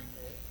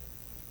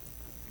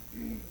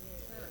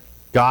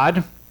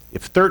 God,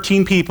 if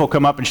 13 people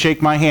come up and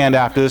shake my hand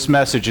after this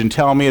message and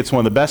tell me it's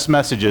one of the best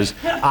messages,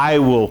 I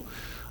will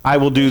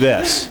do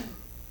this.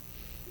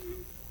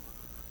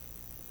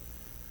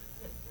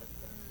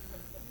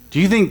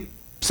 Do you think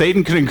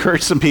Satan could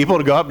encourage some people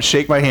to go up and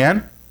shake my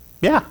hand?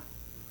 Yeah.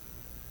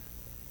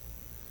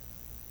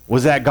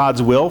 Was that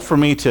God's will for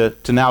me to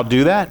now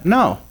do that?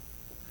 No.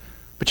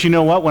 But you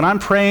know what? When I'm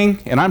praying,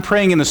 and I'm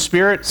praying in the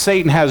Spirit,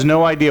 Satan has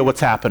no idea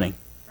what's happening.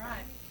 Right.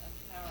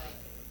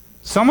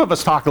 Some of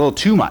us talk a little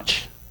too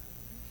much.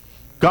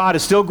 God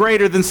is still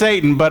greater than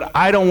Satan, but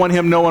I don't want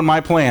him knowing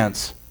my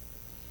plans.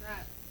 Right.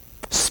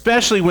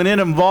 Especially when it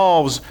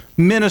involves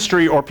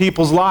ministry or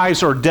people's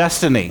lives or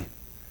destiny.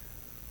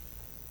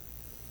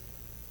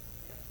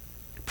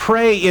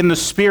 Pray in the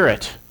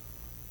Spirit.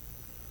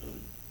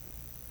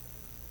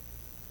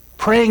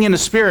 Praying in the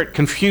Spirit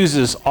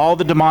confuses all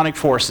the demonic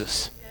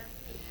forces.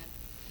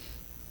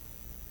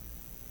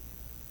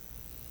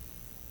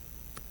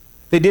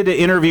 They did an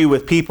interview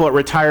with people at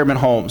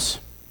retirement homes.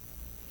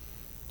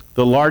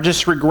 The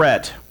largest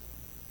regret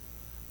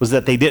was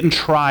that they didn't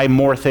try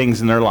more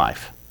things in their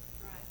life.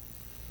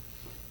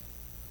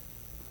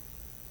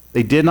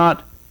 They did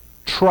not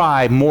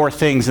try more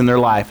things in their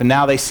life, and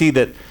now they see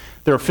that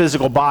their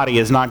physical body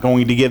is not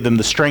going to give them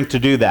the strength to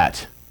do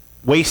that.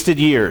 Wasted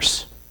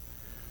years.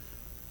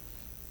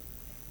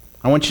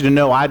 I want you to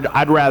know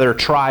I'd rather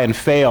try and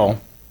fail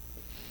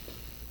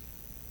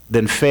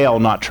than fail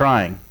not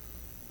trying.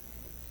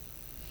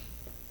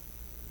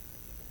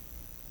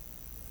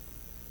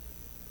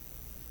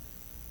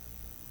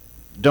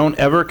 Don't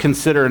ever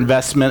consider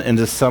investment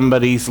into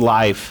somebody's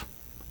life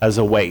as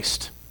a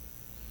waste.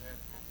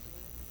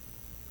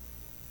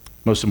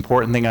 Most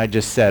important thing I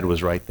just said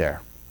was right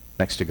there,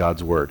 next to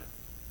God's Word.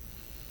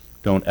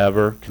 Don't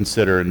ever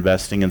consider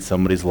investing in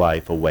somebody's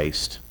life a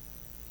waste.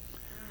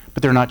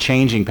 But they're not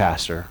changing,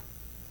 Pastor.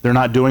 They're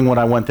not doing what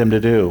I want them to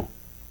do.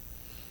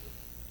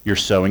 You're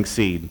sowing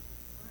seed.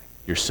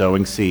 You're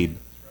sowing seed.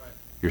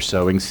 You're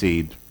sowing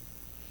seed.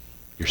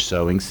 You're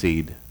sowing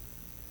seed.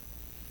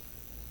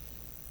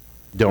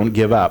 Don't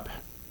give up.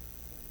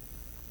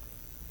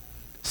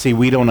 See,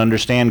 we don't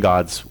understand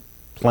God's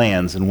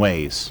plans and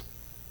ways.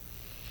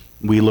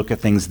 We look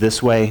at things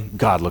this way.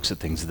 God looks at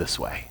things this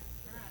way.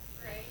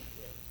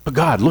 But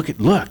God, look.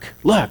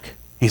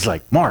 He's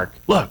like, Mark,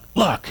 look.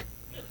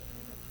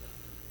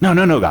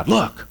 No, God,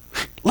 look.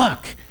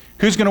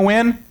 Who's going to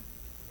win?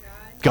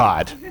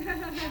 God.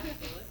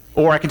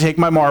 Or I can take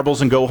my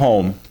marbles and go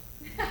home.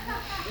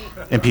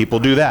 And people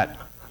do that.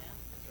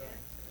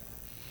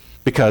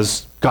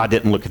 Because God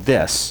didn't look at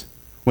this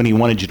when he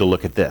wanted you to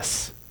look at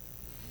this.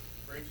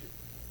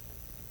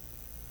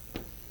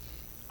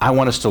 I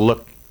want us to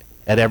look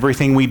at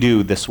everything we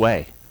do this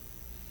way.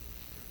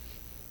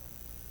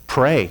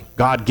 Pray,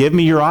 God, give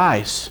me your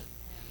eyes.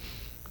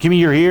 Give me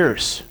your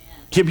ears.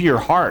 Give me your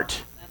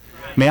heart.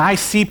 May I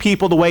see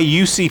people the way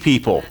you see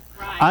people.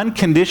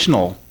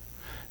 Unconditional.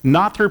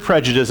 Not through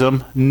prejudice,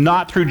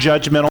 not through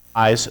judgmental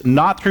eyes,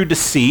 not through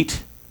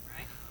deceit.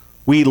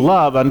 We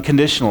love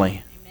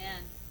unconditionally.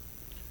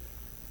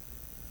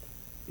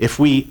 If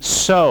we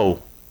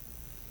sow,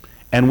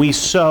 and we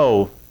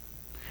sow,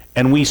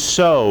 and we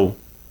sow,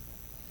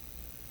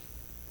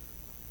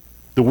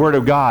 the Word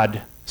of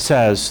God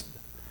says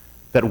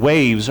that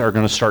waves are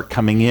going to start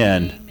coming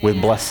in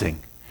with blessing,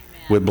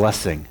 with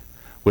blessing,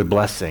 with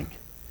blessing,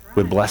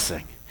 with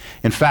blessing.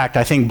 In fact,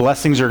 I think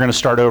blessings are going to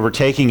start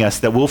overtaking us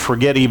that we'll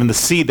forget even the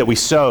seed that we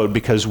sowed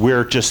because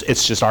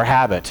it's just our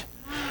habit.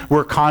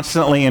 We're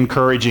constantly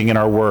encouraging in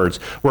our words.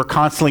 We're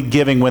constantly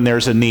giving when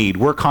there's a need.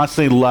 We're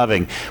constantly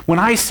loving. When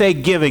I say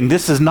giving,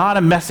 this is not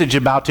a message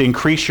about to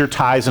increase your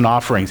tithes and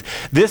offerings.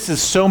 This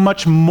is so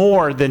much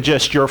more than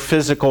just your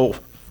physical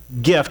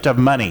gift of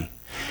money.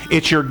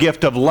 It's your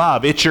gift of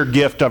love. It's your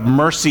gift of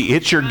mercy.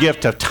 It's your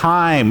gift of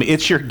time.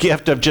 It's your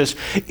gift of just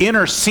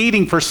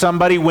interceding for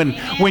somebody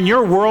when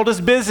your world is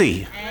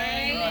busy.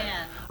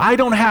 Amen. I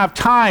don't have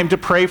time to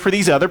pray for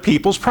these other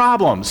people's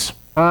problems.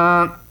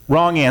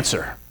 Wrong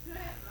answer.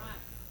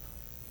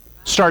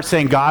 Start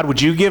saying, God,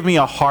 would you give me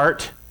a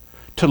heart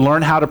to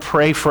learn how to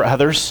pray for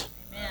others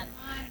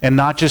and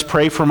not just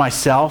pray for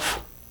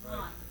myself?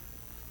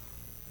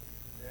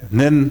 And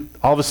then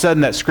all of a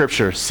sudden that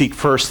scripture, seek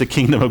first the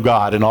kingdom of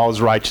God and all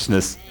his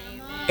righteousness.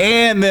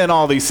 And then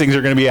all these things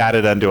are going to be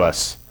added unto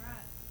us.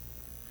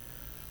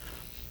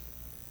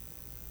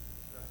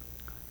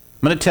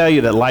 I'm going to tell you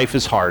that life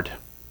is hard.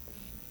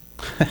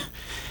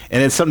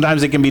 And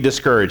sometimes it can be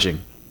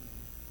discouraging.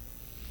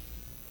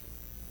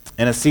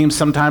 And it seems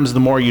sometimes the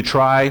more you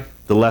try,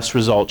 the less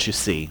results you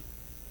see.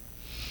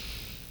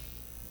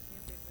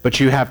 But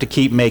you have to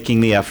keep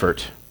making the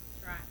effort.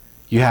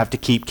 You have to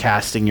keep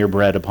casting your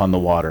bread upon the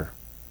water.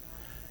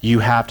 You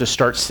have to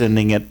start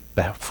sending it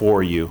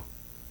before you.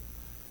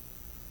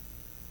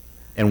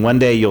 And one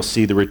day you'll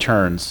see the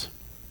returns.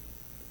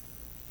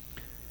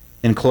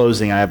 In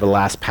closing, I have a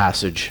last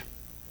passage.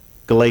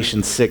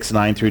 Galatians 6,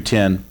 9 through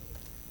 10.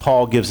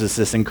 Paul gives us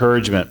this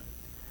encouragement.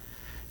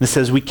 It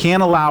says, we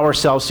can't allow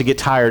ourselves to get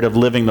tired of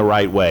living the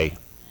right way.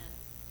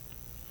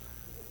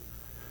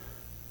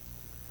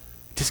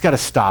 Just got to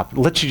stop.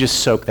 Let you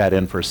just soak that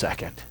in for a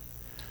second.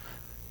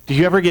 Do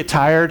you ever get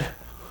tired?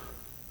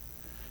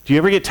 Do you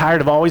ever get tired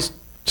of always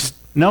just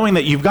knowing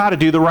that you've got to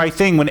do the right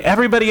thing when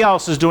everybody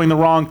else is doing the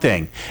wrong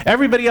thing?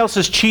 Everybody else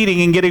is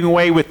cheating and getting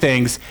away with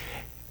things,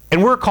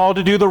 and we're called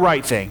to do the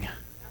right thing.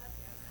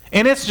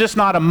 And it's just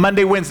not a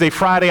Monday, Wednesday,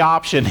 Friday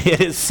option.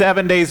 It is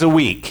 7 days a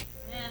week.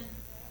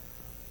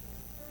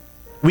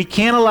 We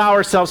can't allow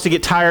ourselves to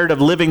get tired of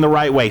living the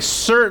right way.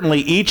 Certainly,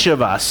 each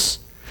of us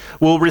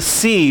will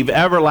receive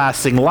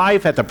everlasting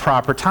life at the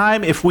proper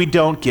time if we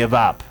don't give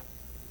up.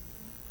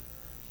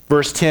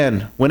 Verse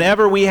 10,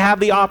 whenever we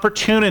have the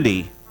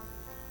opportunity,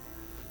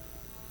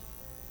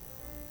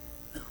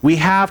 we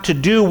have to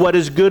do what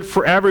is good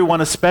for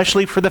everyone,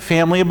 especially for the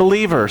family of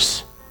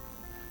believers.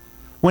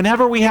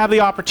 Whenever we have the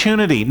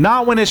opportunity,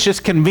 not when it's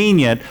just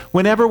convenient,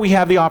 whenever we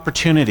have the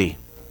opportunity.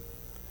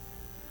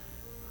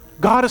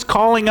 God is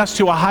calling us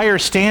to a higher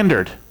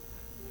standard.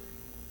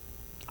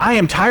 I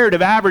am tired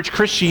of average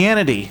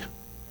Christianity.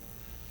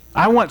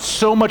 I want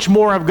so much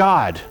more of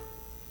God.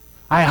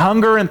 I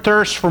hunger and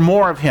thirst for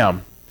more of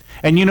him.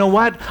 And you know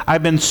what?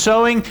 I've been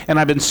sowing, and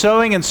I've been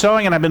sowing and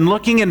sowing, and I've been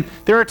looking, and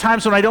there are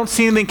times when I don't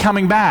see anything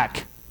coming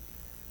back.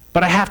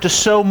 But I have to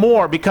sow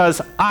more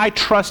because I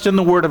trust in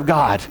the Word of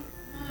God.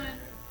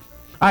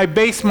 I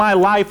base my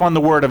life on the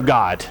Word of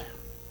God.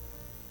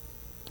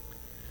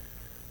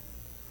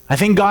 I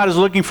think God is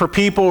looking for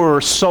people who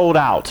are sold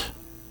out.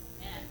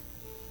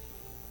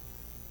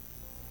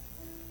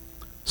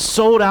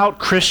 Sold out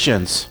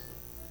Christians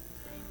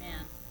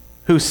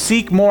who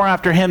seek more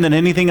after him than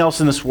anything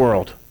else in this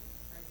world.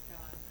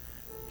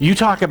 You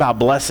talk about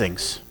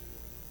blessings.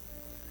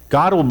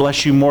 God will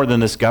bless you more than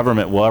this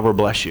government will ever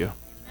bless you.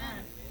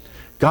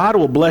 God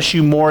will bless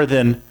you more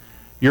than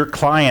your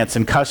clients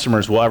and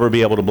customers will ever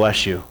be able to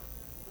bless you.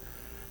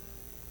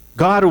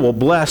 God will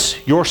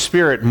bless your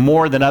spirit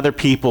more than other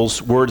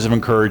people's words of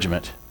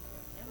encouragement.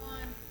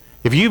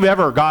 If you've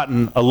ever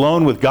gotten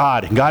alone with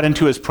God and got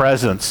into his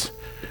presence,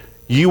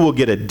 you will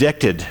get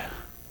addicted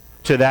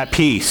to that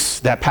peace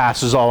that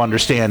passes all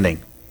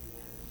understanding.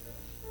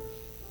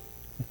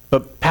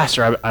 But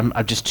Pastor, I'm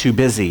just too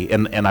busy,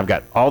 and I've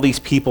got all these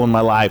people in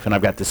my life, and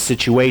I've got this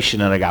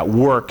situation, and I got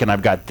work, and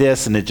I've got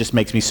this, and it just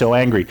makes me so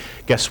angry.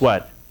 Guess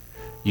what?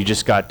 You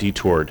just got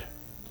detoured.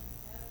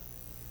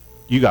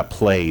 You got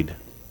played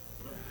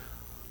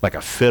like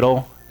a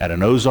fiddle at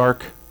an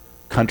Ozark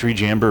country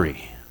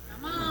jamboree.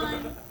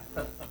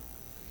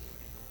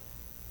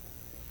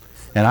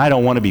 And I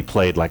don't want to be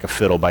played like a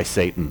fiddle by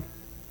Satan.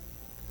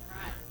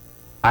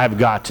 I've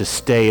got to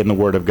stay in the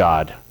Word of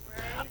God.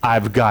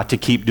 I've got to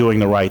keep doing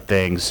the right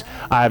things.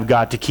 I've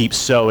got to keep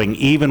sowing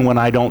even when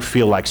I don't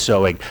feel like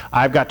sowing.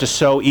 I've got to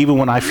sow even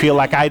when I feel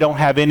like I don't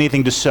have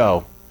anything to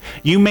sow.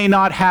 You may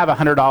not have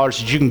 $100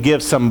 that you can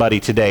give somebody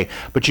today,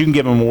 but you can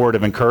give them a word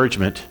of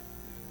encouragement.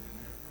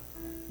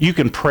 You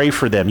can pray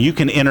for them. You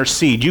can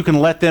intercede. You can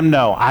let them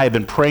know, I have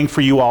been praying for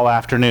you all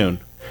afternoon.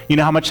 You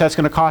know how much that's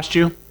going to cost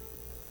you?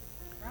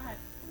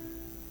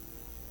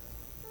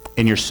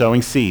 And you're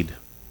sowing seed.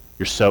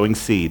 You're sowing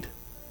seed.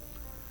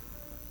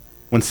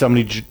 When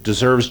somebody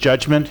deserves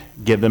judgment,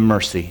 give them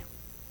mercy.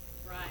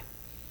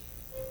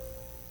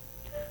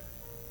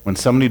 When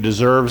somebody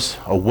deserves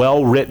a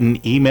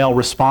well-written email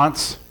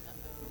response,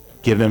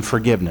 give them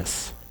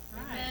forgiveness.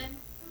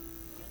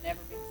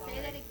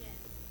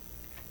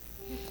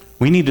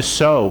 We need to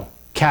sow,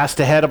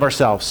 cast ahead of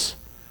ourselves,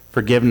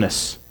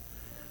 forgiveness,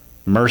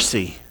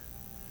 mercy,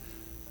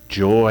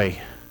 joy,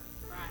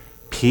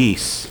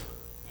 peace,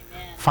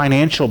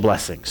 financial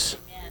blessings,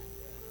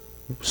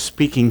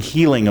 speaking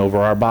healing over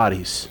our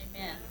bodies,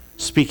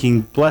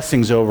 speaking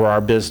blessings over our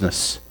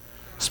business,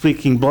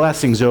 speaking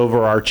blessings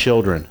over our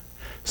children,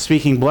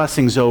 speaking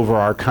blessings over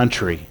our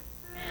country,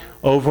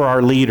 over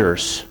our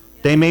leaders.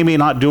 They may be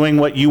not doing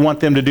what you want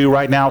them to do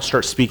right now.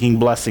 Start speaking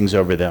blessings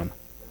over them.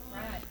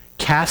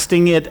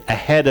 Casting it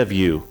ahead of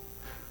you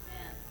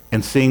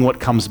and seeing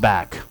what comes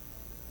back.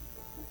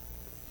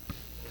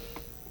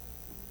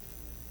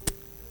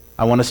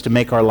 I want us to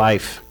make our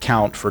life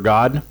count for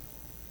God.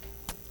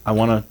 I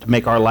want to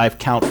make our life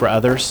count for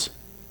others.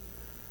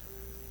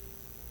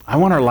 I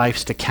want our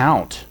lives to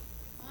count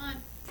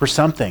for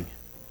something.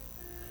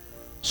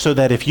 So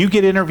that if you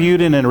get interviewed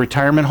in a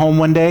retirement home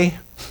one day,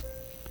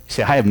 you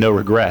say, I have no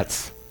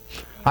regrets.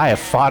 I have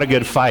fought a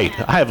good fight.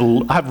 I've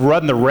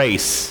run the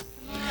race.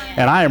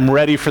 And I am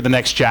ready for the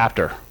next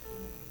chapter.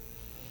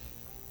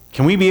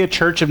 Can we be a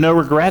church of no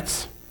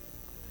regrets?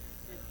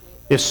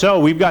 If so,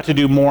 we've got to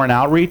do more in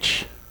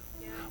outreach.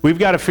 We've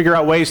got to figure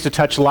out ways to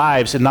touch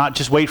lives and not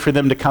just wait for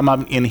them to come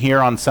up in here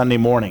on Sunday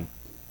morning.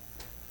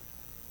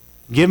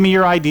 Give me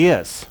your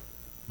ideas.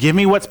 Give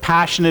me what's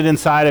passionate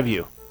inside of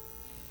you.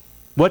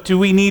 What do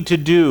we need to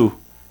do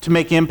to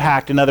make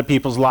impact in other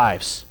people's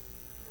lives?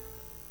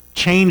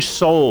 Change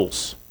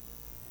souls.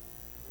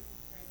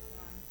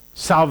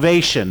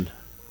 Salvation.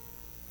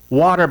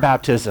 Water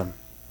baptism.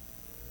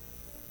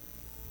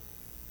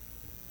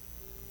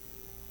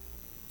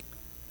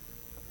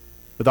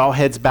 With all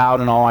heads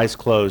bowed and all eyes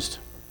closed.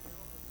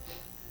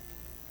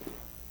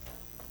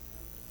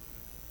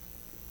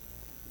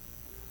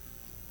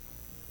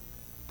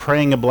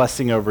 Praying a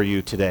blessing over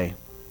you today.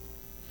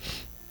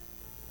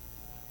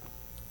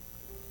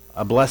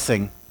 A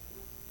blessing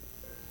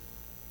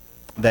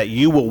that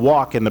you will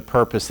walk in the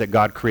purpose that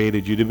God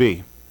created you to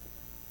be.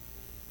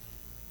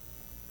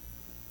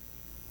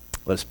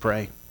 Let's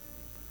pray.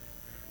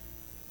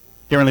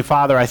 Dear Heavenly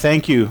Father, I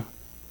thank you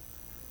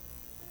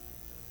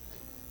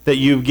that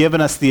you've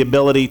given us the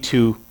ability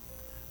to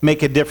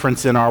make a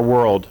difference in our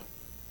world.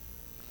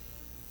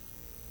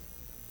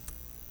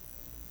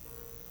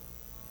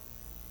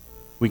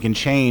 We can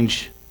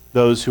change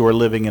those who are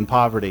living in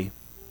poverty.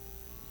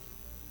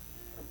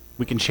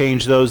 We can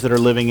change those that are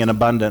living in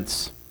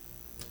abundance.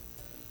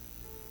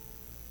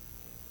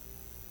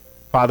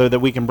 Father, that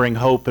we can bring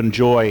hope and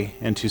joy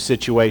into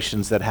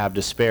situations that have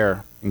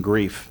despair and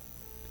grief.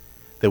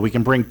 That we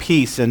can bring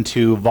peace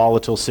into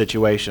volatile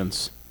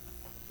situations.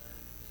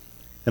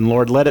 And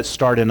Lord, let it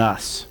start in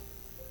us.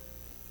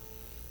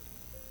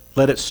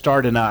 Let it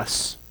start in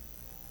us.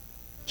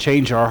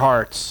 Change our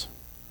hearts.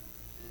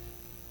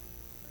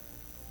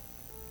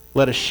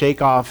 Let us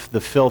shake off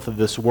the filth of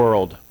this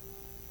world.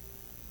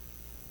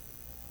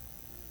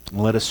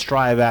 And let us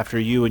strive after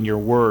you and your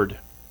word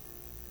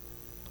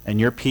and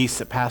your peace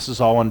that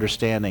passes all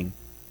understanding,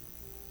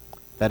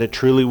 that it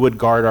truly would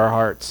guard our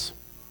hearts.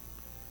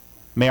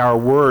 May our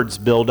words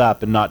build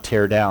up and not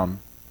tear down.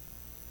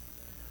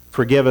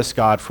 Forgive us,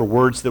 God, for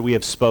words that we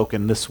have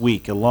spoken this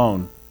week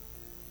alone.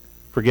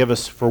 Forgive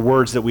us for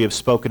words that we have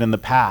spoken in the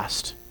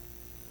past.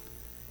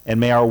 And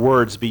may our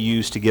words be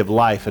used to give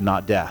life and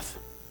not death.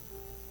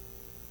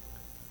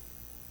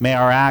 May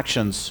our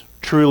actions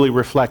truly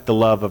reflect the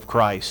love of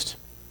Christ.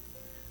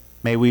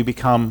 May we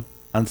become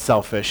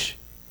unselfish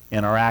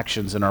in our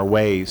actions and our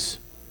ways.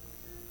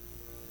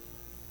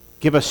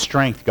 Give us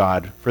strength,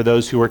 God, for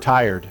those who are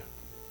tired.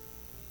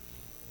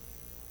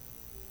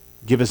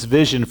 Give us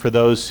vision for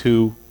those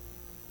who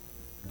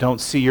don't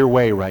see your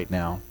way right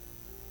now.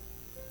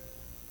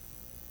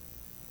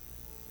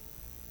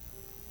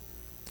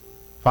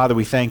 Father,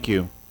 we thank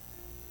you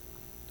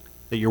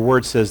that your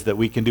word says that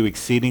we can do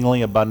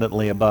exceedingly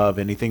abundantly above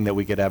anything that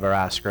we could ever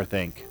ask or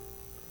think.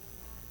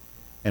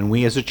 And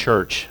we as a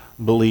church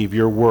believe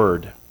your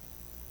word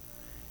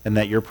and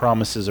that your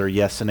promises are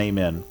yes and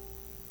amen.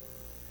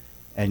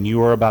 And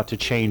you are about to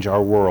change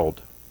our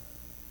world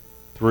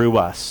through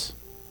us.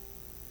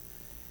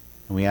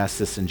 And we ask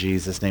this in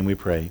Jesus' name we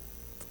pray.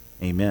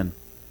 Amen.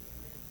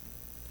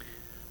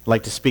 I'd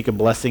like to speak a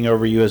blessing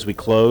over you as we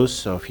close,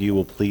 so if you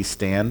will please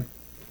stand.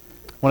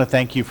 I want to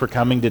thank you for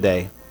coming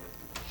today.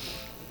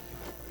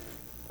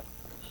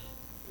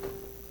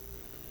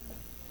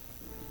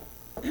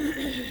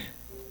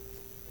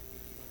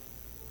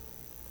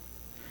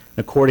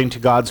 According to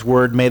God's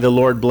word, may the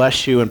Lord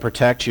bless you and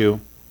protect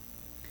you.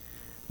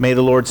 May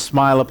the Lord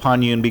smile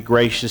upon you and be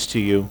gracious to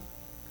you.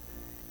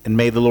 And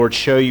may the Lord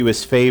show you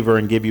his favor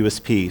and give you his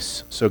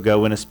peace. So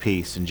go in his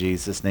peace. In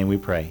Jesus' name we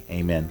pray.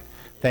 Amen.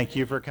 Thank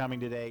you for coming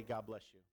today. God bless you.